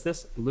just noticed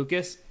this.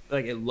 Lucas,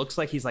 like, it looks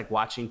like he's like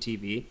watching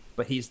TV,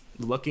 but he's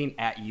looking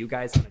at you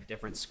guys on a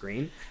different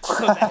screen. So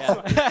that's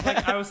why,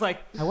 like, I was like,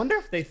 I wonder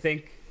if they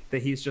think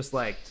that he's just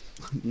like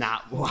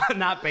not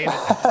paying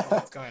attention to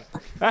what's going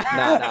on?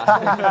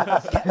 Nah.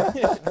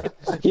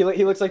 He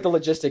looks like the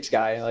logistics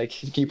guy. Like,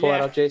 can you pull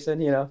that up, Jason?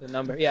 You know the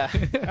number. Yeah.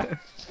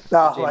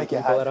 No, Jamie, like can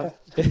you pull that up?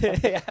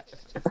 Yeah.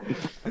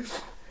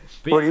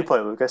 What do you play,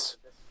 Lucas?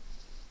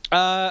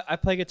 I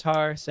play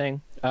guitar,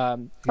 sing.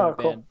 Cool.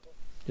 Band.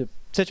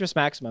 Citrus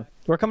Maxima.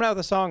 We're coming out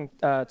with a song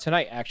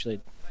tonight, actually.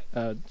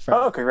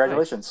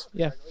 Congratulations!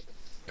 Yeah.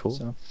 Cool.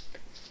 So.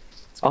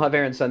 I'll have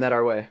Aaron send that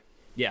our way.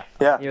 Yeah.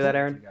 Yeah. You hear that,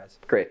 Aaron?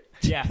 Great.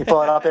 Yeah. You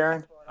pull it up,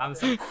 Aaron. I'm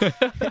sorry.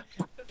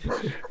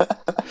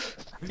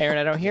 Aaron,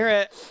 I don't hear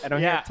it. I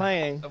don't hear it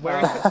playing.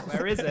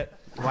 Where is it?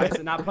 Why is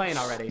it not playing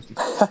already?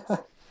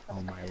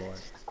 Oh my lord.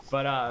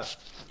 But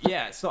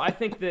yeah, so I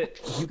think that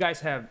you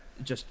guys have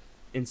just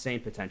insane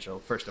potential.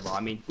 First of all,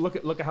 I mean, look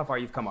at how far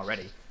you've come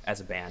already as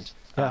a band.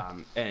 Yeah.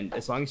 And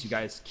as long as you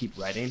guys keep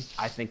writing,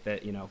 I think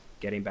that, you know,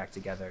 getting back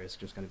together is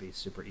just going to be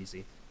super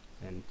easy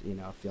and, you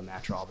know, feel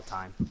natural all the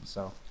time.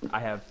 So I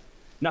have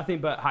nothing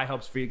but high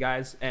hopes for you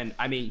guys. And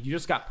I mean, you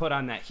just got put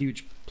on that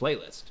huge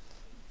playlist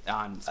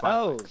on Spotify.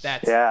 Oh,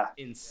 that's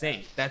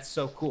insane. That's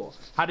so cool.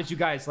 How did you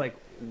guys was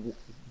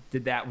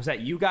that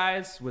you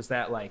guys? Was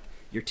that like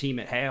your team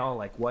at Hale?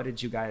 Like, what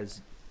did you guys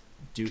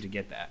do to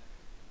get that?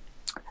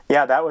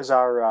 Yeah, that was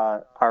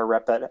our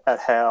rep at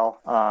Hale.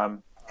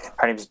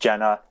 Her name's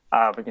Jenna.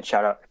 We can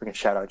shout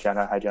out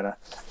Jenna. Hi, Jenna.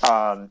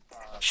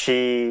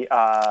 She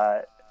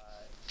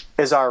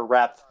is our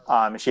rep.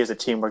 She has a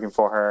team working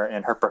for her,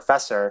 and her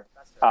professor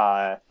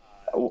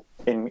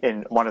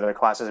in one of their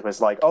classes was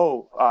like,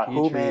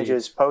 who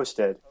manages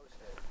Posted?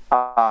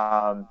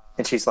 And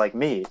she's like,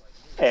 me.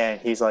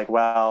 And he's like,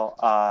 well,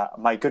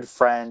 my good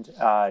friend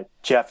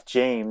Jeff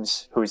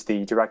James, who's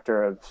the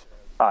director of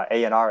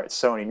A&R at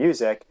Sony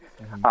Music,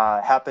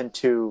 happened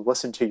to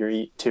listen to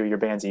your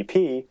band's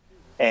EP,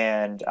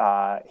 and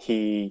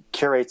he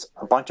curates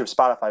a bunch of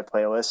Spotify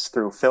playlists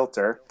through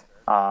Filter,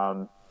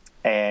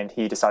 and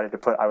he decided to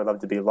put "I Would Love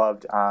to Be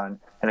Loved" on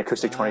an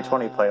Acoustic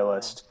 2020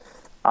 playlist.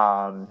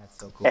 That's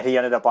so cool. And he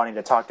ended up wanting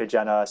to talk to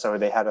Jenna, so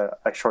they had a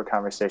short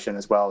conversation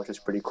as well, which is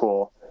pretty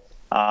cool.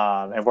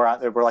 And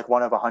we're like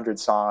one of 100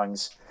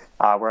 songs.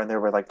 We're in there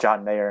with like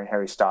John Mayer and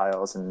Harry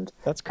Styles and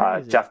That's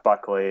crazy. Jeff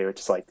Buckley, which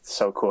is like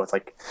so cool. It's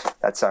like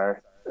that's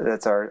our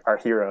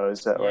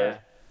heroes that we're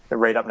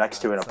right up next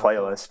to in a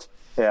playlist.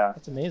 Cool. Yeah,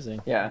 that's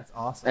amazing. Yeah, that's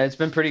awesome. And it's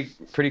been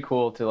pretty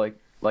cool to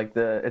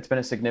it's been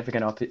a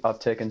significant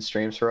uptick in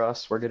streams for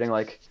us. We're getting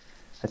I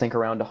think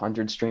around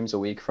 100 streams a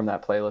week from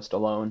that playlist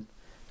alone,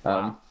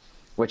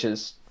 which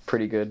is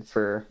pretty good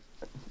for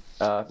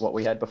what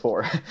we had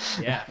before.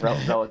 Yeah,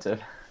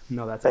 relative.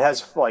 No, it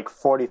has like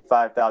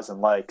 45,000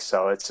 likes,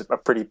 so it's a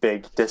pretty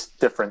big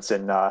difference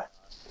in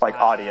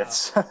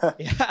audience.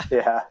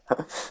 Yeah.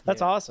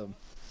 That's awesome.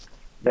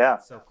 Yeah.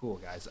 So cool,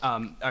 guys.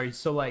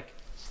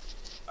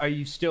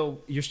 You're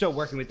still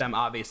working with them,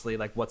 obviously.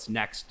 Like, what's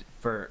next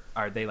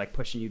are they like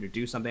pushing you to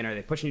do something? Are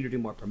they pushing you to do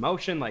more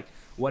promotion? Like,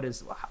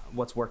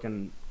 what's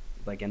working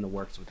like in the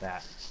works with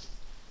that?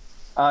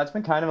 It's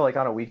been kind of like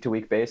on a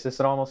week-to-week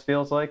basis, it almost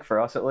feels like, for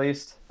us at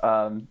least.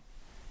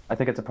 I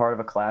think it's a part of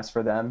a class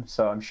for them,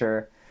 so I'm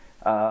sure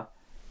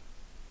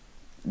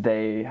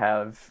they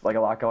have like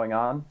a lot going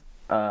on.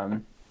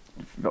 But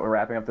we're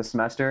wrapping up the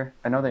semester.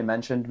 I know they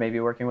mentioned maybe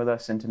working with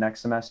us into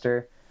next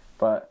semester,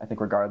 but I think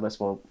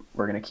regardless, we're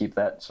going to keep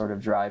that sort of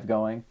drive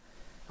going.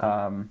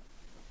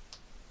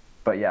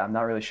 But yeah, I'm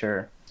not really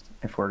sure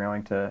if we're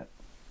going to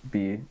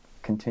be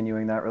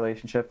continuing that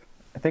relationship.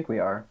 I think we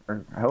are,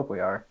 or I hope we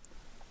are.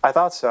 I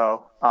thought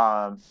so.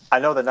 I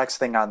know the next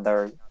thing on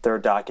their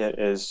docket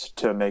is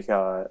to make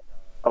a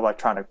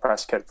electronic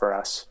press kit for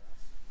us.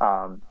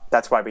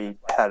 That's why we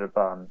had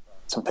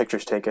some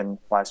pictures taken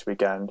last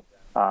weekend.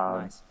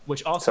 Nice.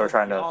 Which also, so we're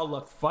trying all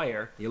look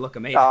fire. You look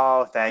amazing.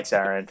 Oh, thanks,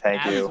 Aaron.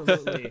 Thank you.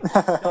 Absolutely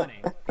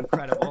stunning,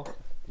 incredible.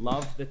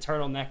 Love the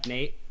turtleneck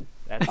Nate.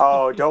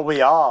 Don't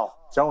we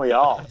all? Don't we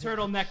all?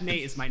 Turtleneck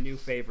Nate is my new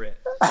favorite.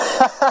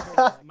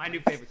 My new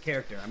favorite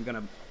character. I'm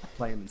gonna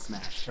play him in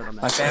Smash.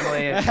 Turtleneck. My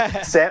family,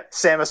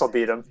 Samus will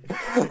beat him.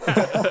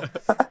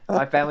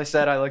 My family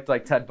said I looked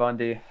like Ted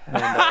Bundy, and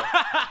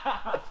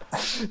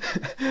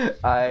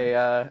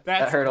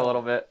that hurt a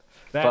little bit.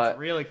 That's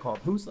really cool.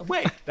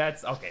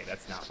 That's okay.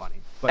 That's not funny,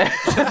 but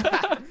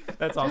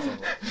that's also.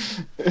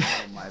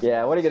 Oh my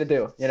yeah, what are you gonna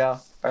do? All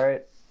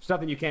right. There's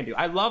nothing you can do.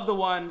 I love the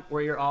one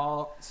where you're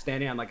all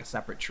standing on like a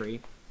separate tree.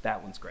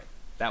 That one's great.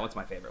 That one's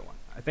my favorite one.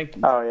 I think.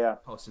 You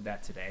posted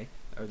that today.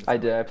 I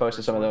did. I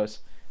posted some of those.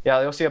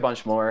 Yeah, you'll see a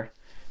bunch more.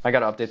 I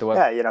gotta update the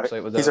website. Yeah,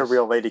 with he's those. a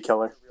real lady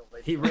killer.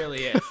 He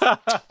really is.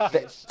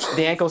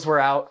 The ankles were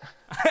out.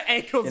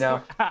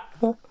 Were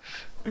out.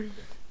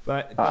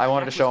 But I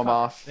wanted to show him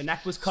off. The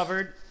neck was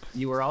covered.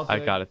 You were all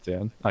good. I got it,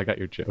 Dan. I got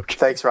your joke.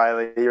 Thanks,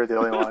 Riley. You're the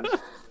only one.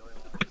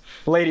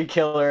 Lady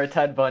killer,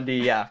 Ted Bundy.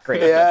 Yeah,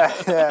 great. Yeah.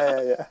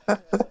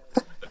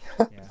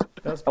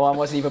 Well, I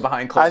wasn't even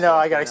behind closed I know.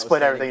 doors, I gotta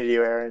explain everything to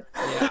you, Aaron.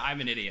 Yeah, I'm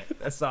an idiot.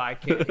 That's so I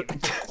can't.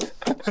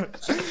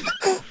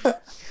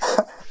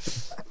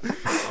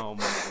 Oh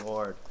my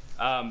lord.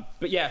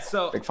 But yeah,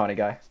 so big funny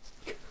guy.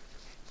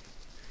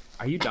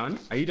 Are you done?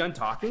 Are you done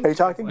talking? Are you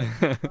talking?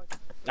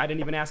 I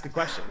didn't even ask a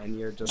question, and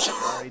you're just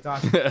already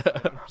talking.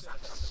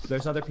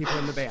 There's other people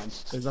in the band.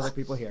 There's other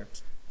people here.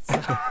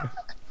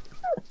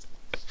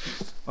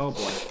 Oh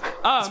boy.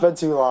 It's been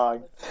too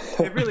long.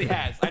 It really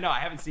has. I know. I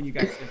haven't seen you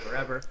guys in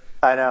forever.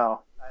 I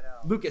know.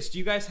 Lucas, do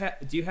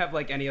you have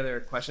like any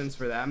other questions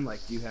for them?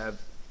 Like, do you have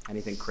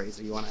anything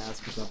crazy you want to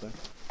ask or something?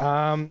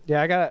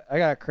 Yeah, I got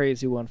a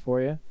crazy one for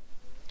you.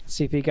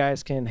 See if you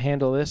guys can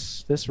handle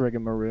this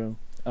rigmarole.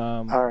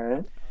 All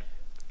right.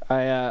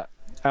 I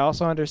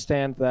also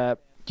understand that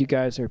you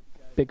guys are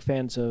big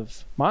fans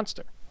of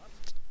Monster,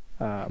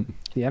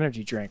 the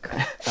energy drink.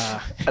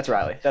 That's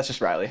Riley. That's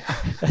just Riley.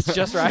 That's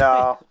just Riley.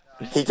 No,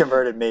 he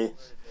converted me.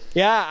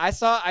 Yeah, I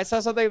saw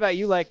something about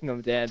you liking them,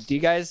 Dan.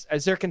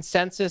 Is there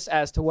consensus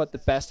as to what the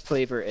best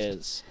flavor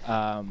is?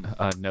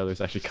 No,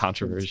 there's actually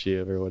controversy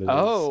over what it is.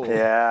 Oh,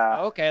 Yeah.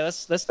 Okay,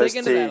 let's dig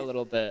into that a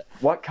little bit.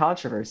 What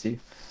controversy?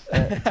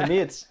 To me,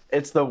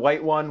 it's the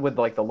white one with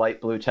like the light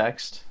blue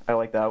text. I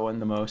like that one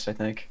the most, I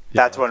think.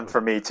 That's one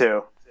for me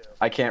too.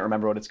 I can't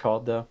remember what it's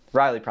called though.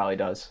 Riley probably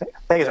does. I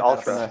think it's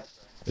Ultra.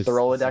 It's The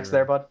Rolodex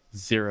there, bud?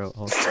 Zero.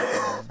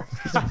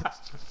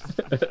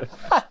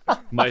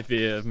 Might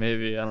be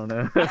maybe, I don't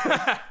know.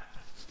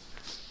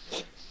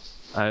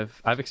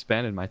 I've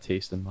expanded my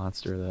taste in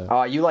Monster though.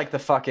 Oh, you like the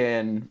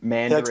fucking He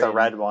Mandarin. likes the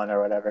red one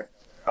or whatever.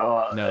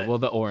 Oh, No, well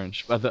the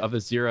orange. Of the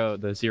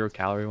zero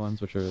calorie ones,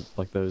 which are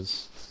like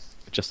those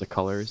just the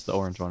colors, the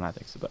orange one I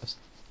think is the best.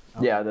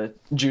 yeah, the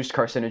juiced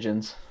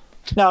carcinogens.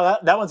 No,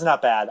 that one's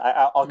not bad.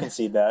 I'll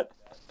concede that.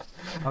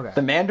 Okay.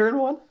 The Mandarin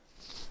one?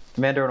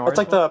 The Mandarin orange? It's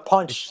like the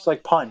punch. It's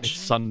like punch.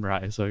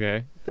 Sunrise,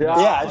 okay?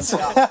 Yeah, it's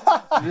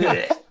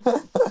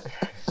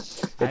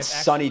It's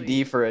Sunny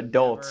D for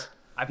adults.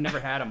 I've never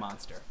had a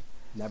Monster.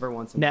 Never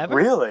once. Never?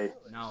 really.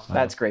 No.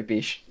 That's great,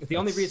 Bish. The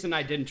only reason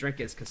I didn't drink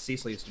it is because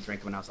Cecil used to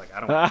drink it when I was like, I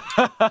don't want to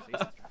drink Cecil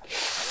drink.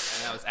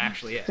 And that was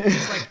actually it.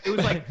 It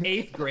was like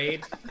 8th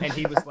grade, and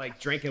he was like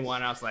drinking one,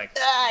 and I was like,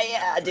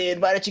 Yeah,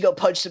 dude. Why don't you go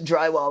punch some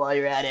drywall while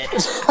you're at it?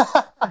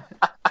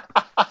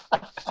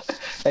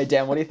 Hey,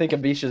 Dan, what do you think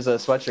of Bish's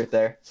sweatshirt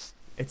there?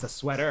 it's a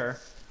sweater,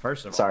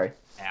 first of all. Sorry.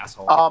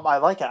 Asshole. I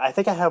like it. I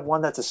think I have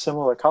one that's a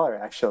similar color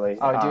actually.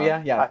 Oh, do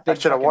you? Yeah. I Big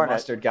should have fucking worn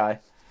mustard guy.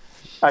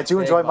 I do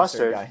Big enjoy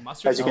mustard mustard, guy.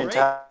 Mustard's as you can great.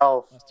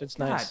 tell. Mustard's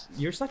God, nice.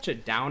 you're such a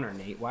downer,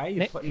 Nate. Why are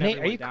you putting Nate,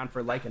 everyone are you- down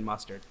for liking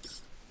mustard?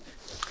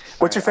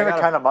 What's your Alright, I favorite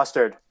gotta- kind of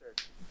mustard?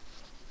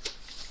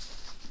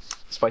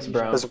 Spicy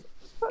brown. This-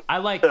 I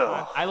like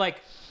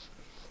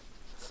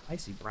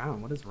spicy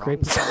brown. What is wrong? Grape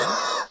with you?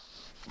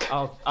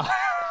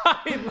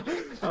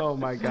 Oh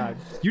my God!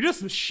 You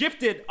just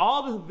shifted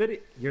all the video.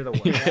 You're the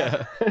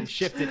one. You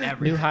shifted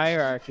everything. New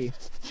hierarchy.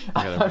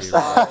 I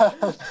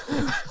gotta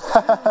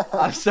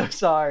I'm so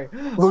sorry.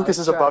 Lucas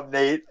is above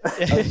Nate.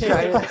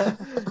 I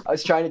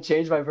was trying to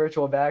change my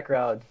virtual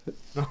background.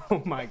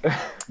 Oh my God!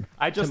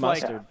 I just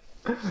like mustard.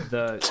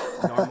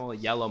 the normal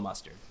yellow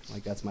mustard.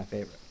 Like that's my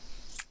favorite.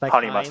 Like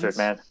Honey Heinz? mustard,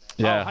 man.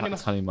 Yeah, Oh,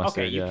 honey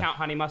mustard. Okay, you yeah. count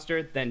honey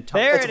mustard, then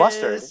There It's it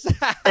mustard. is.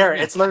 Aaron,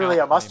 it's literally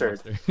a Honey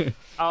mustard.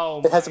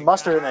 Oh, It has my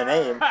mustard in God. the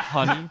name.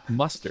 Honey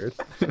mustard.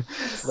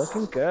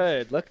 Looking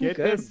good. Looking Get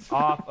good. this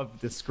off of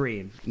the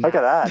screen. Look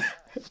at that.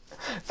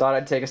 Thought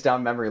I'd take us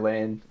down memory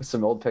lane with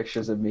some old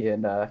pictures of me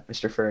and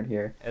Mr. Fern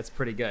here. It's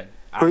pretty good.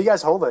 Who are you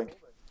guys holding?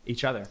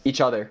 Each other. Each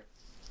other.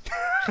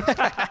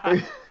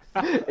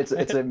 It's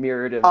a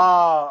mirrored image.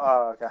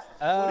 Oh, okay.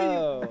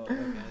 Oh. Okay,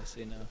 I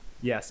see now.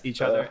 Yes,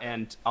 each other,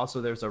 and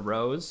also there's a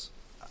rose.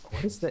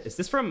 What is that? Is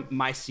this from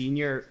my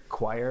senior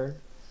choir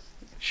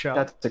show?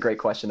 That's a great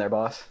question there,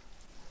 boss.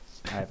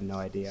 I have no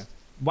idea.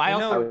 Why You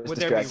know- else I would was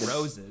there be distracted.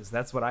 roses?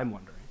 That's what I'm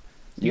wondering.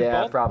 You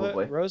Yeah, both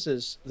probably.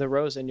 put the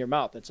rose in your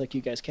mouth. It's like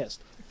you guys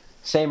kissed.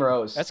 Same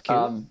rose. That's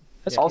cute.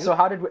 That's also,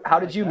 how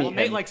did you Well, meet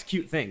Nate him? likes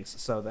cute things,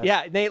 so that's...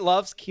 Yeah, Nate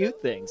loves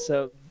cute things.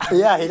 So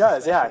Yeah, he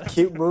does. Yeah,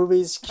 cute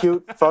movies,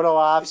 cute photo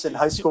ops in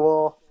high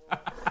school,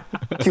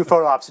 cute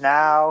photo ops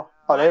now.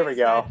 Oh, there we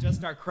go.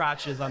 Just our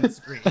crotches on the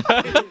screen.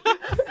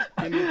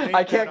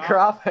 I can't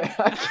crop it.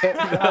 I can't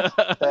crop.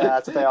 Yeah,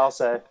 that's what they all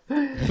say.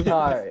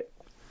 All right.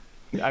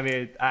 I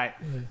mean, I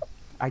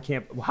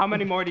can't... How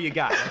many more do you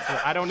got?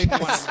 I don't even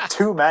want to...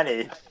 Too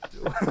many.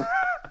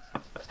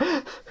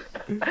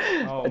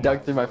 Oh, I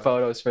dug through my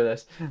photos for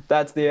this.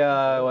 That's the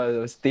what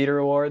was theater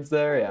awards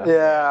there. Yeah.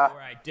 Yeah,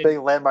 Where I big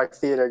didn't... landmark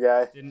theater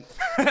guy.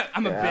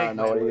 I'm a Yeah, I big... don't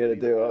know what are you gonna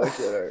do. Oh,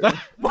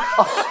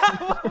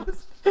 shit.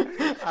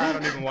 I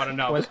don't even want to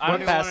know. went I don't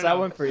even past wanna that know.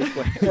 one pretty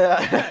quick.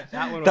 Yeah.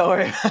 That one was... Don't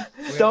worry.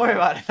 Don't worry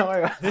about it. Don't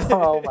worry about it.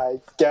 Oh my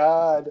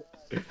god.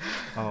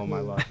 Oh my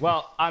lord.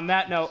 Well, on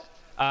that note,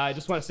 I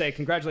just want to say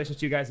congratulations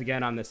to you guys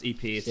again on this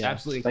EP. It's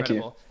absolutely thank you.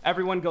 incredible.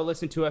 Everyone go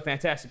listen to it.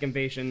 Fantastic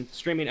Invasion,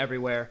 streaming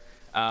everywhere.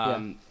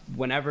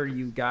 Whenever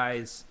you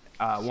guys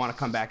want to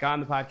come back on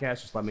the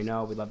podcast, just let me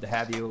know. We'd love to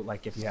have you.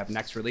 Like if you have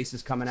next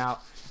releases coming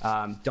out,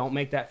 don't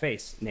make that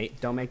face, Nate.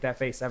 Don't make that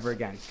face ever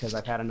again because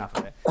I've had enough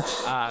of it.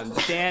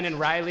 Dan and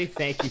Riley,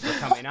 thank you for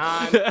coming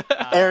on.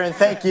 Aaron,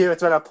 thank you.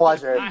 It's been a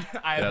pleasure. I've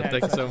had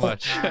Thank you so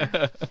much.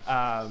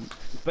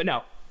 But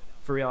no,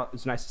 for real, it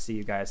was nice to see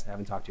you guys. I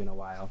haven't talked to you in a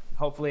while.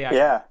 Hopefully I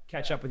can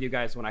catch up with you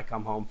guys when I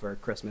come home for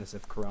Christmas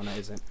if Corona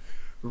isn't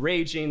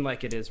raging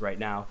like it is right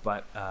now.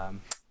 But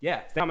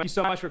thank you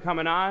so much for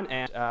coming on,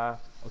 and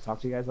we'll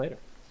talk to you guys later.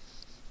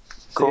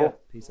 Cool.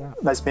 Peace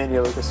out. Nice meeting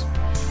you, Lucas.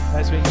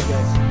 Nice meeting you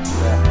guys.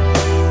 Yeah.